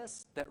pull out of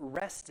this that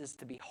rest is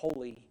to be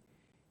holy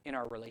in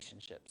our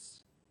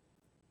relationships.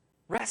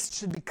 Rest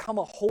should become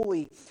a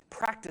holy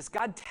practice.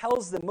 God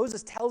tells them,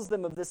 Moses tells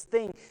them of this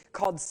thing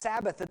called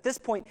Sabbath. At this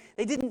point,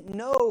 they didn't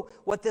know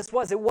what this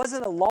was. It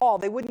wasn't a law.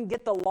 They wouldn't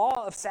get the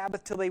law of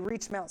Sabbath till they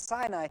reached Mount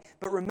Sinai.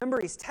 But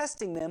remember, he's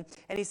testing them,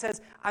 and he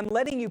says, I'm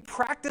letting you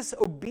practice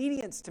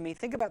obedience to me.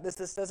 Think about this.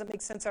 This doesn't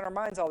make sense in our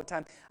minds all the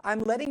time. I'm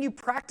letting you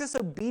practice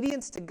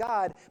obedience to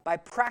God by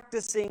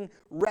practicing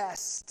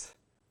rest.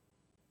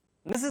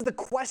 And this is the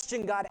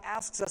question God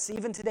asks us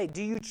even today.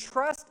 Do you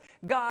trust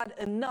God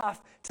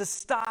enough to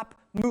stop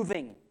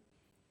moving?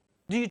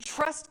 Do you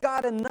trust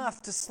God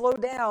enough to slow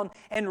down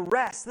and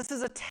rest? This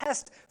is a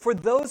test for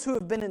those who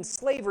have been in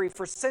slavery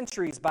for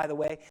centuries, by the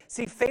way.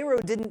 See, Pharaoh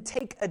didn't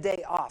take a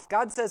day off.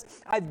 God says,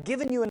 I've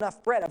given you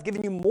enough bread. I've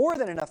given you more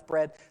than enough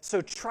bread,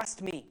 so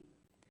trust me.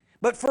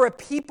 But for a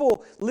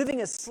people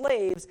living as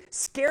slaves,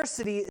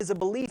 scarcity is a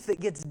belief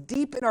that gets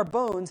deep in our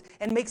bones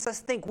and makes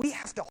us think we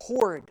have to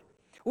hoard.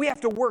 We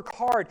have to work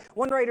hard.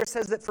 One writer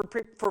says that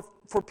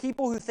for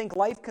people who think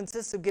life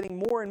consists of getting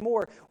more and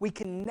more, we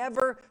can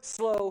never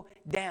slow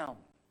down.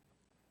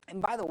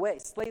 And by the way,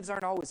 slaves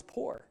aren't always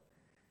poor.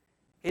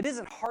 It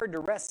isn't hard to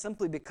rest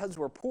simply because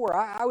we're poor.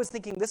 I was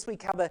thinking this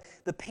week how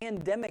the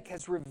pandemic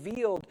has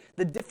revealed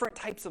the different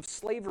types of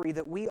slavery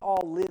that we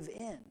all live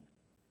in.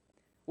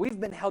 We've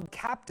been held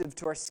captive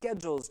to our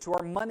schedules, to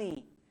our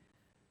money,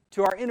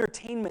 to our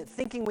entertainment,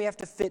 thinking we have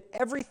to fit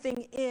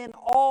everything in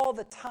all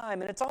the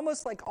time. And it's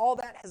almost like all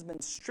that has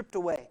been stripped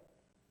away.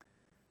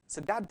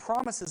 So God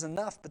promises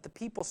enough, but the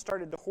people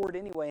started to hoard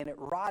anyway, and it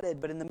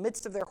rotted. But in the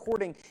midst of their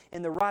hoarding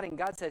and the rotting,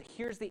 God said,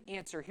 here's the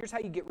answer. Here's how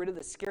you get rid of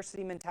the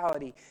scarcity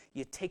mentality.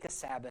 You take a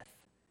Sabbath.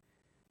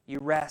 You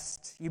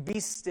rest. You be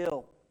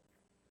still.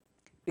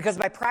 Because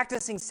by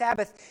practicing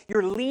Sabbath,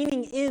 you're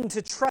leaning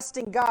into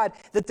trusting God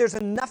that there's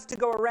enough to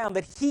go around,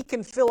 that He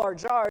can fill our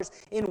jars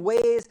in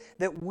ways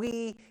that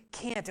we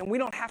can't. And we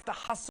don't have to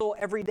hustle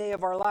every day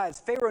of our lives.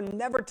 Pharaoh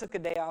never took a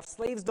day off.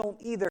 Slaves don't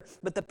either.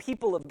 But the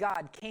people of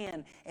God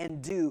can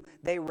and do.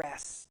 They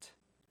rest.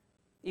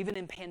 Even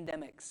in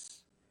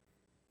pandemics,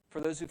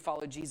 for those who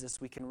follow Jesus,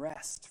 we can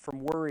rest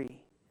from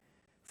worry,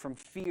 from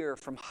fear,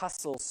 from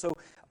hustle. So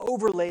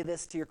overlay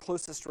this to your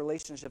closest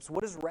relationships.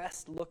 What does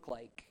rest look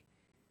like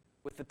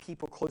with the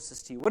people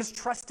closest to you? What does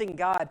trusting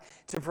God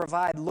to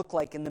provide look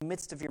like in the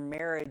midst of your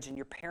marriage and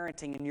your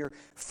parenting and your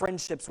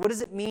friendships? What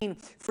does it mean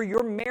for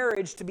your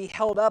marriage to be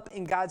held up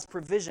in God's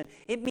provision?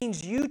 It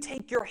means you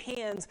take your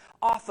hands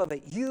off of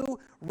it. You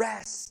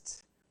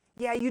rest.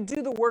 Yeah, you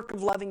do the work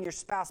of loving your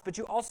spouse, but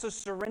you also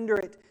surrender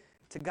it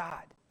to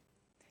God.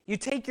 You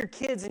take your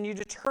kids and you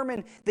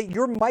determine that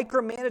your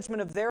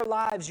micromanagement of their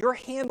lives, your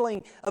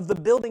handling of the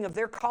building of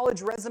their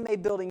college resume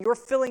building, your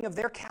filling of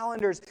their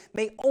calendars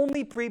may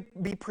only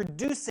be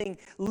producing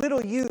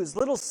little yous,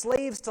 little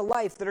slaves to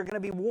life that are going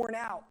to be worn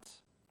out.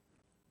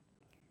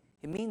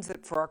 It means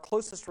that for our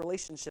closest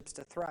relationships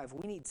to thrive,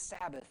 we need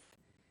Sabbath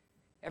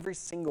every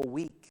single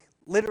week,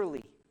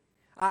 literally.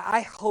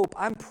 I hope,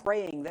 I'm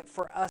praying that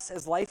for us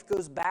as life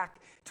goes back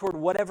toward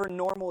whatever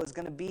normal is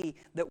going to be,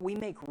 that we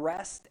make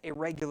rest a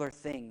regular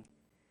thing,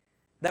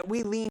 that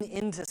we lean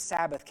into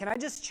Sabbath. Can I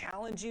just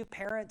challenge you,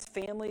 parents,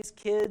 families,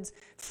 kids,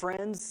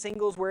 friends,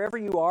 singles, wherever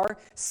you are,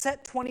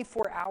 set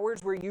 24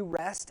 hours where you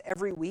rest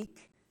every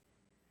week.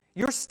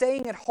 You're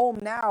staying at home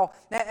now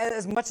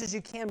as much as you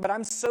can, but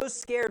I'm so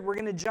scared we're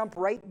going to jump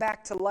right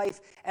back to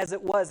life as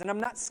it was. And I'm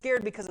not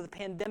scared because of the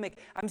pandemic.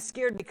 I'm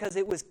scared because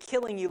it was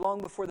killing you long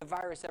before the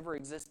virus ever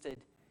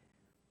existed.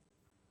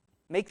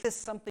 Make this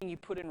something you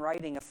put in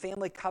writing, a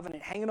family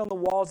covenant. Hang it on the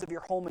walls of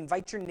your home.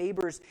 Invite your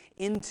neighbors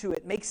into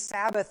it. Make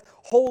Sabbath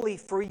holy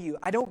for you.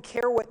 I don't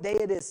care what day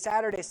it is,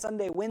 Saturday,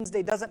 Sunday,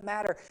 Wednesday, doesn't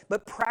matter.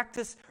 But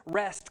practice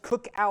rest,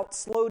 cook out,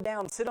 slow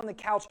down, sit on the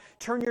couch,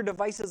 turn your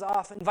devices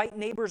off, invite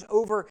neighbors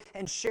over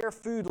and share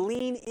food.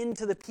 Lean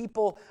into the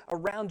people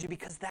around you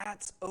because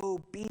that's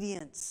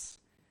obedience.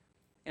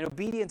 And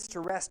obedience to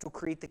rest will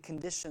create the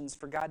conditions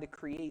for God to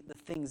create the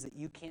things that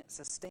you can't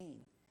sustain.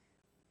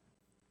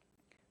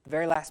 The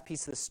very last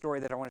piece of the story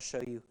that I want to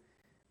show you,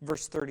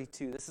 verse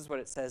 32, this is what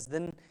it says.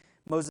 Then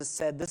Moses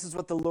said, "This is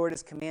what the Lord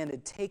has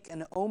commanded. Take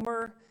an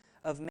omer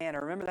of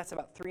manna." Remember, that's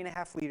about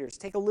 3.5 liters.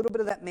 Take a little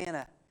bit of that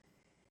manna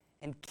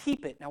and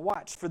keep it. Now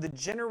watch, for the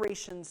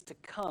generations to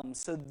come,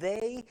 so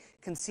they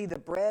can see the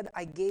bread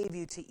I gave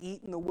you to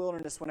eat in the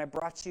wilderness when I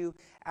brought you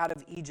out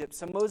of Egypt.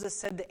 So Moses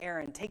said to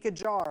Aaron, "Take a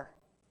jar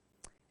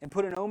and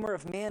put an omer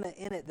of manna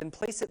in it. Then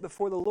place it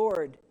before the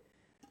Lord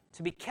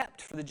to be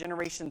kept for the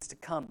generations to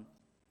come."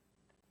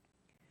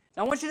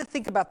 Now, I want you to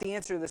think about the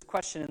answer to this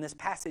question in this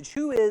passage.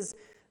 Who is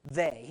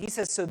they? He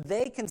says, so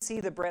they can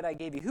see the bread I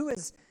gave you. Who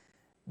is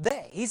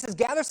they? He says,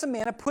 gather some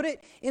manna, put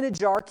it in a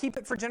jar, keep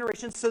it for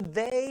generations so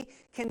they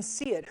can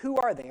see it. Who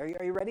are they?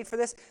 Are you ready for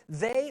this?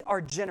 They are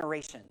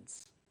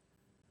generations.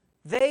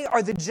 They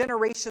are the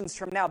generations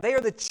from now. They are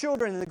the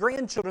children and the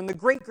grandchildren, the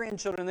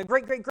great-grandchildren, the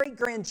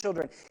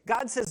great-great-great-grandchildren.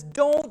 God says,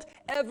 don't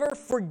ever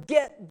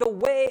forget the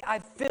way I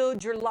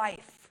filled your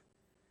life.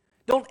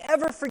 Don't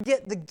ever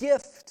forget the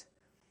gift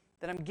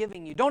that I'm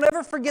giving you. Don't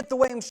ever forget the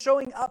way I'm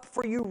showing up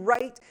for you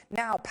right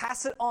now.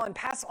 Pass it on.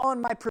 Pass on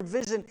my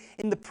provision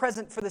in the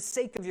present for the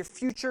sake of your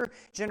future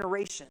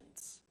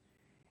generations.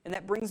 And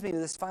that brings me to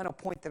this final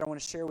point that I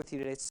want to share with you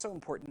today. It's so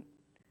important.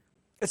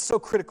 It's so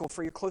critical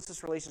for your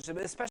closest relationship,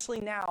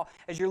 especially now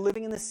as you're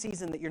living in this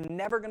season that you're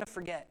never going to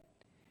forget.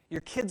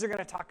 Your kids are going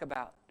to talk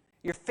about.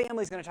 Your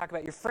family's going to talk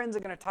about. Your friends are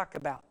going to talk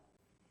about.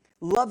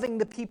 Loving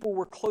the people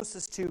we're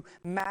closest to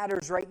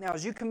matters right now.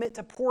 As you commit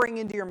to pouring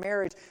into your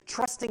marriage,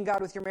 trusting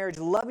God with your marriage,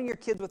 loving your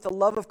kids with the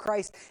love of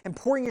Christ, and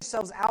pouring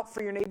yourselves out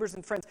for your neighbors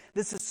and friends,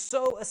 this is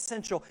so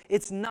essential.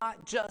 It's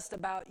not just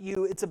about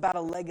you, it's about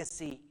a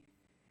legacy.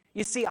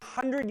 You see,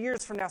 100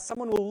 years from now,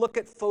 someone will look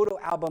at photo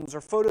albums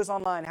or photos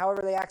online,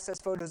 however they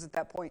access photos at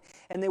that point,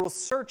 and they will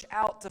search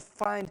out to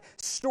find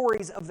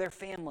stories of their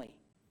family.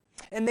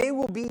 And they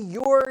will be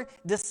your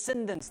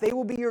descendants. They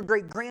will be your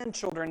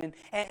great-grandchildren.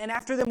 And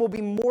after them will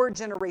be more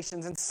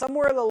generations. And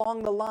somewhere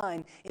along the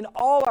line, in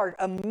all our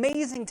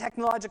amazing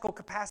technological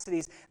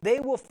capacities, they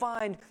will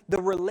find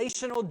the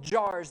relational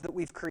jars that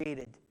we've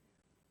created.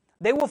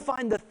 They will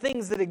find the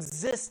things that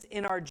exist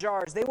in our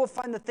jars. They will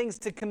find the things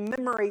to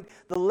commemorate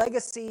the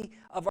legacy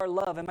of our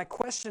love. And my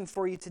question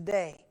for you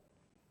today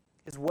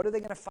is, what are they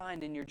going to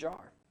find in your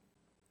jar?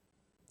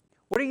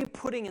 What are you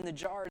putting in the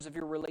jars of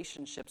your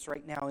relationships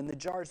right now, in the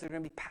jars that are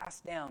going to be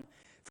passed down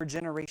for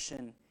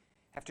generation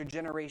after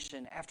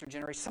generation after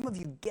generation? Some of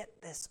you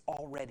get this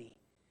already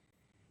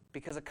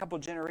because a couple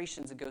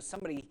generations ago,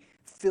 somebody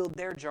filled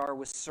their jar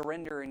with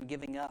surrender and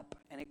giving up,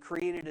 and it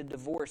created a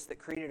divorce that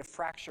created a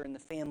fracture in the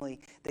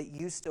family that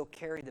you still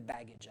carry the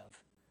baggage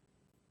of.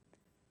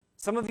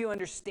 Some of you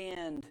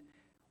understand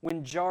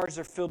when jars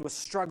are filled with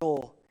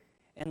struggle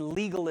and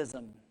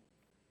legalism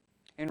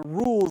and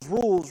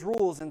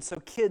rules, and so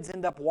kids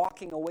end up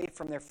walking away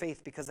from their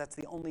faith because that's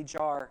the only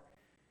jar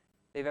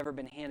they've ever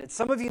been handed.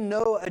 Some of you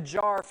know a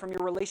jar from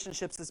your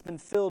relationships that's been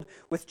filled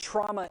with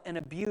trauma and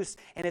abuse,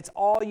 and it's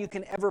all you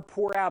can ever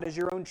pour out is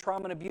your own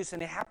trauma and abuse,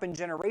 and it happened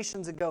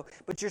generations ago,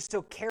 but you're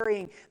still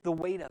carrying the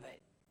weight of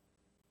it.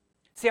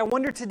 See, I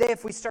wonder today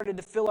if we started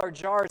to fill our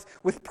jars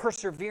with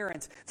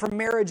perseverance for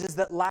marriages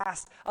that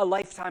last a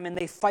lifetime and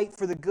they fight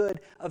for the good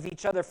of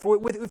each other.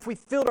 If we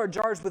filled our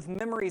jars with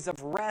memories of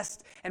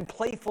rest and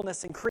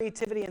playfulness and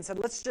creativity and said,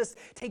 let's just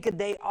take a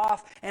day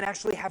off and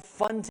actually have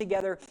fun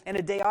together. And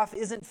a day off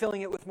isn't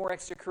filling it with more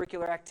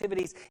extracurricular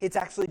activities. It's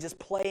actually just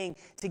playing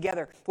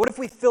together. What if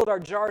we filled our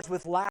jars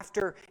with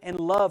laughter and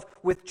love,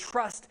 with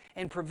trust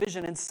and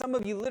provision? And some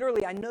of you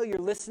literally, I know you're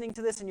listening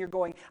to this and you're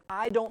going,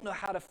 I don't know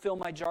how to fill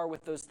my jar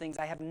with those things.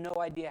 I have no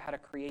idea how to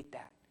create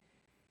that.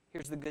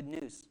 Here's the good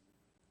news.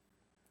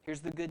 Here's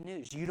the good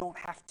news. You don't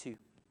have to.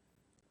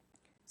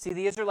 See,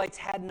 the Israelites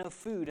had no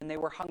food and they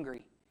were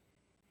hungry.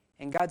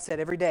 And God said,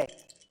 every day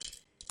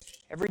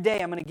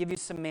I'm going to give you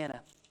some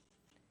manna.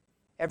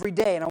 Every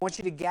day, and I want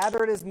you to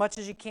gather it as much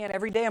as you can.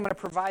 Every day I'm going to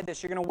provide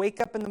this. You're going to wake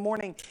up in the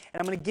morning,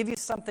 and I'm going to give you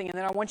something, and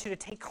then I want you to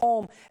take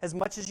home as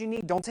much as you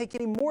need. Don't take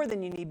any more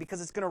than you need because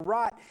it's going to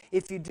rot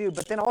if you do.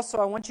 But then also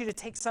I want you to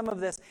take some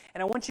of this,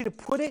 and I want you to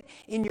put it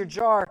in your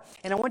jar,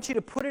 and I want you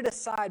to put it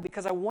aside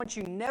because I want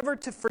you never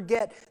to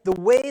forget the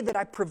way that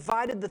I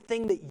provided the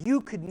thing that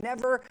you could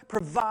never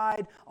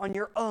provide on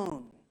your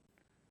own.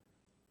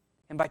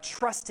 And by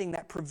trusting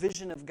that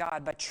provision of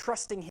God, by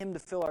trusting Him to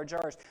fill our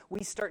jars,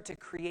 we start to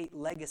create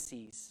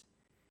legacies.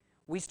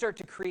 We start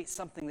to create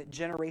something that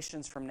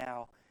generations from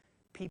now,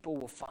 people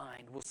will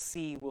find, will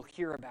see, will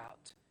hear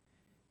about.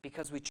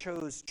 Because we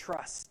chose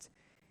trust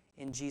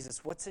in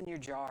Jesus. What's in your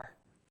jar?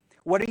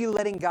 What are you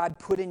letting God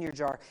put in your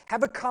jar?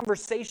 Have a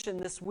conversation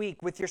this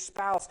week with your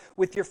spouse,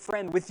 with your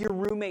friend, with your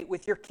roommate,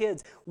 with your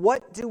kids.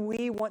 What do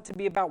we want to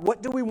be about?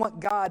 What do we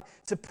want God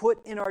to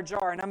put in our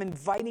jar? And I'm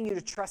inviting you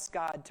to trust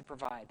God to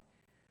provide,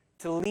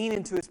 to lean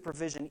into His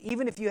provision.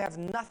 Even if you have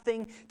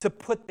nothing to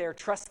put there,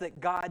 trust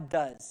that God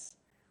does.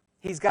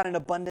 He's got an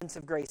abundance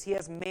of grace. He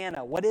has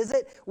manna. What is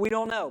it? We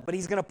don't know, but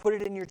He's going to put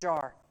it in your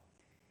jar,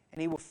 and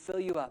He will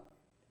fill you up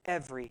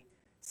every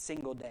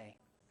single day.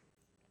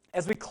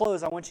 As we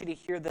close, I want you to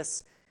hear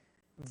this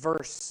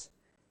verse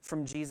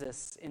from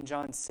Jesus in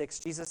John 6.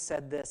 Jesus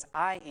said this,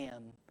 I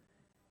am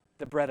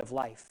the bread of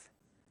life.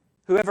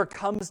 Whoever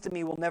comes to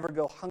me will never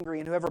go hungry,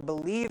 and whoever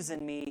believes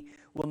in me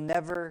will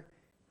never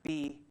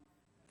be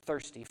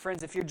thirsty.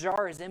 Friends, if your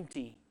jar is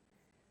empty,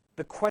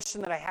 the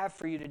question that I have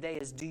for you today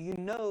is, do you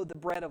know the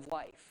bread of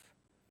life?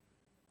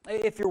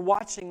 If you're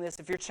watching this,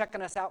 if you're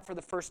checking us out for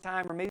the first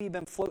time, or maybe you've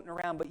been floating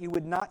around, but you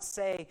would not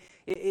say,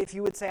 if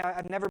you would say,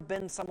 I've never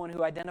been someone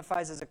who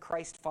identifies as a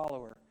Christ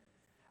follower.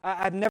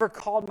 I've never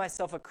called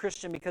myself a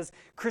Christian because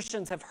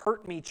Christians have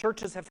hurt me,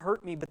 churches have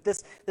hurt me, but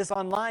this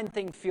online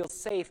thing feels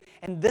safe,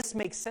 and this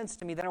makes sense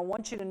to me. Then I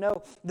want you to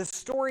know the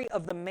story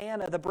of the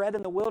manna, the bread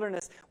in the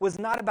wilderness, was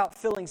not about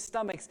filling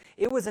stomachs.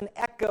 It was an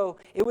echo,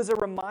 it was a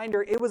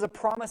reminder, it was a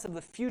promise of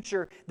the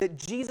future that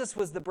Jesus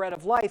was the bread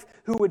of life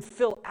who would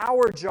fill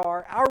our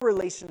jar, our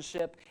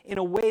relationship, in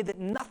a way that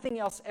nothing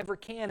else ever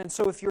can. And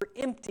so if you're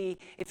empty,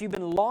 if you've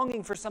been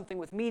longing for something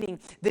with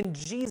meaning, then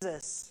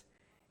Jesus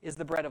is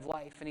the bread of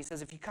life. And He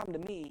says, if you come to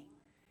me,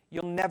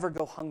 you'll never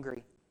go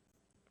hungry.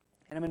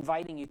 And I'm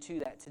inviting you to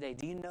that today.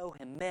 Do you know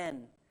Him?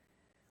 Men,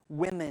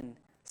 women,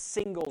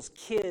 singles,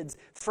 kids,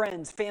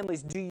 friends,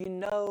 families, do you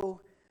know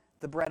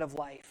the bread of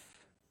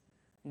life?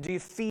 Do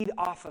you feed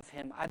off of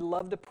Him? I'd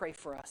love to pray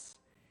for us.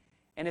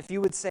 And if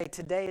you would say,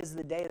 today is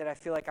the day that I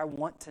feel like I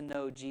want to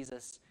know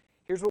Jesus,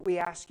 here's what we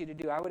ask you to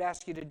do. I would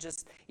ask you to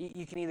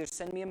you can either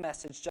send me a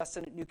message,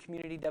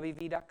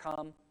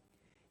 justin@newcommunitywv.com.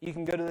 You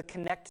can go to the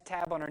Connect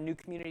tab on our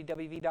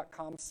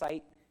newcommunitywv.com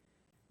site,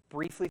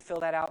 briefly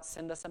fill that out,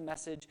 send us a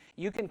message.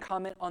 You can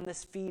comment on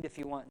this feed if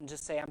you want and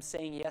just say, I'm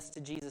saying yes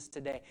to Jesus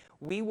today.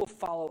 We will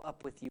follow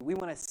up with you. We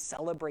want to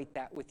celebrate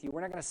that with you.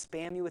 We're not going to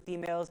spam you with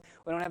emails.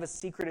 We don't have a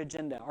secret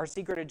agenda. Our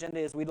secret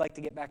agenda is we'd like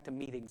to get back to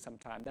meeting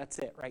sometime. That's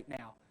it right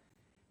now.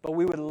 But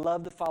we would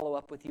love to follow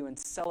up with you and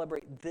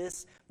celebrate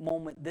this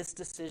moment, this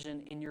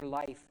decision in your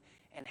life,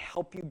 and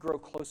help you grow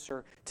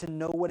closer to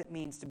know what it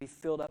means to be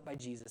filled up by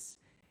Jesus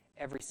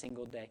every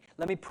single day.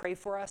 Let me pray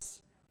for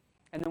us,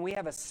 and then we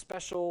have a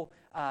special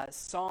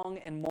song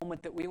and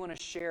moment that we want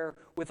to share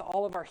with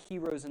all of our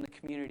heroes in the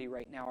community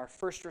right now, our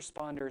first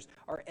responders,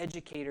 our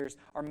educators,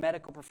 our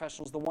medical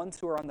professionals, the ones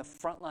who are on the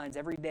front lines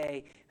every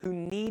day who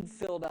need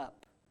filled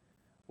up.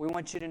 We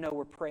want you to know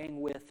we're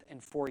praying with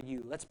and for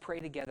you. Let's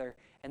pray together,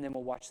 and then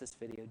we'll watch this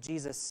video.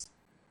 Jesus,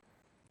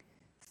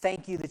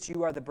 thank you that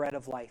you are the bread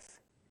of life.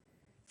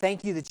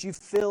 Thank you that you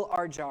fill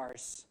our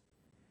jars.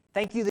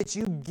 Thank you that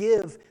you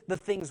give the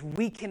things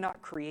we cannot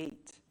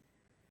create.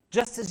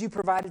 Just as you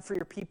provided for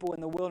your people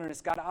in the wilderness,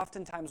 God,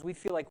 oftentimes we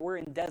feel like we're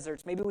in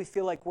deserts. Maybe we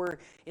feel like we're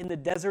in the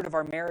desert of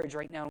our marriage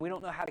right now and we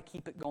don't know how to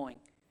keep it going.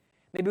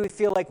 Maybe we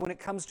feel like when it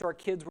comes to our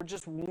kids, we're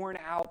just worn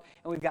out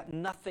and we've got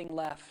nothing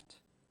left.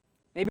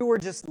 Maybe we're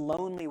just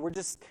lonely.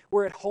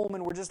 We're at home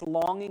and we're just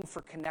longing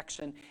for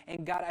connection.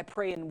 And God, I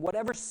pray in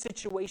whatever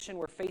situation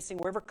we're facing,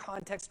 wherever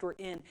context we're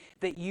in,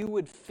 that you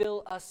would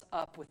fill us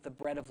up with the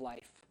bread of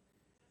life.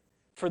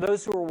 For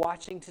those who are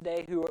watching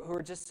today, who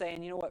are just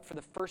saying, you know what, for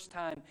the first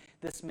time,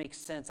 this makes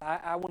sense.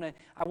 I want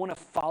to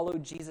follow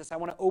Jesus. I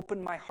want to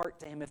open my heart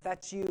to him. If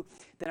that's you,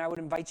 then I would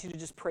invite you to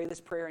just pray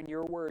this prayer in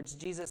your words.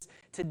 Jesus,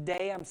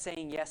 today I'm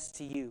saying yes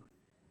to you.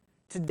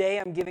 Today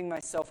I'm giving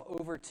myself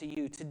over to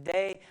you.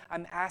 Today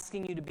I'm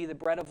asking you to be the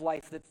bread of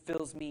life that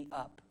fills me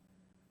up.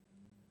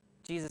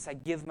 Jesus, I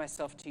give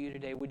myself to you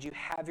today. Would you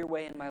have your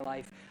way in my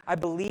life? I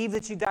believe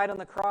that you died on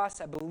the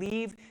cross. I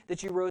believe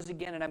that you rose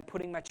again, and I'm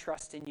putting my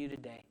trust in you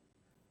today.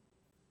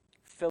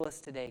 Fill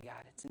us today,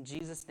 God. It's in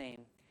Jesus'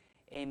 name,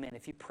 amen.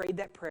 If you prayed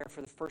that prayer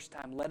for the first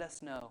time, let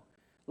us know.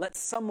 Let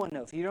someone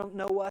know. If you don't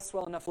know us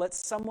well enough, let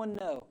someone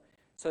know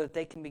so that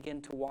they can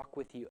begin to walk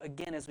with you.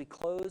 Again, as we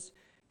close,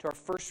 to our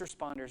first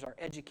responders, our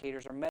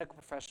educators, our medical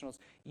professionals,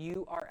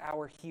 you are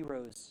our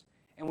heroes.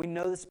 And we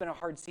know this has been a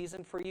hard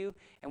season for you,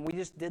 and we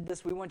just did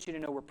this. We want you to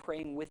know we're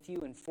praying with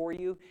you and for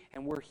you,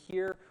 and we're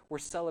here. We're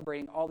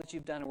celebrating all that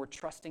you've done, and we're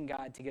trusting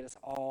God to get us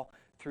all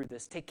through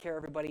this. Take care,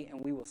 everybody,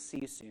 and we will see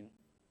you soon.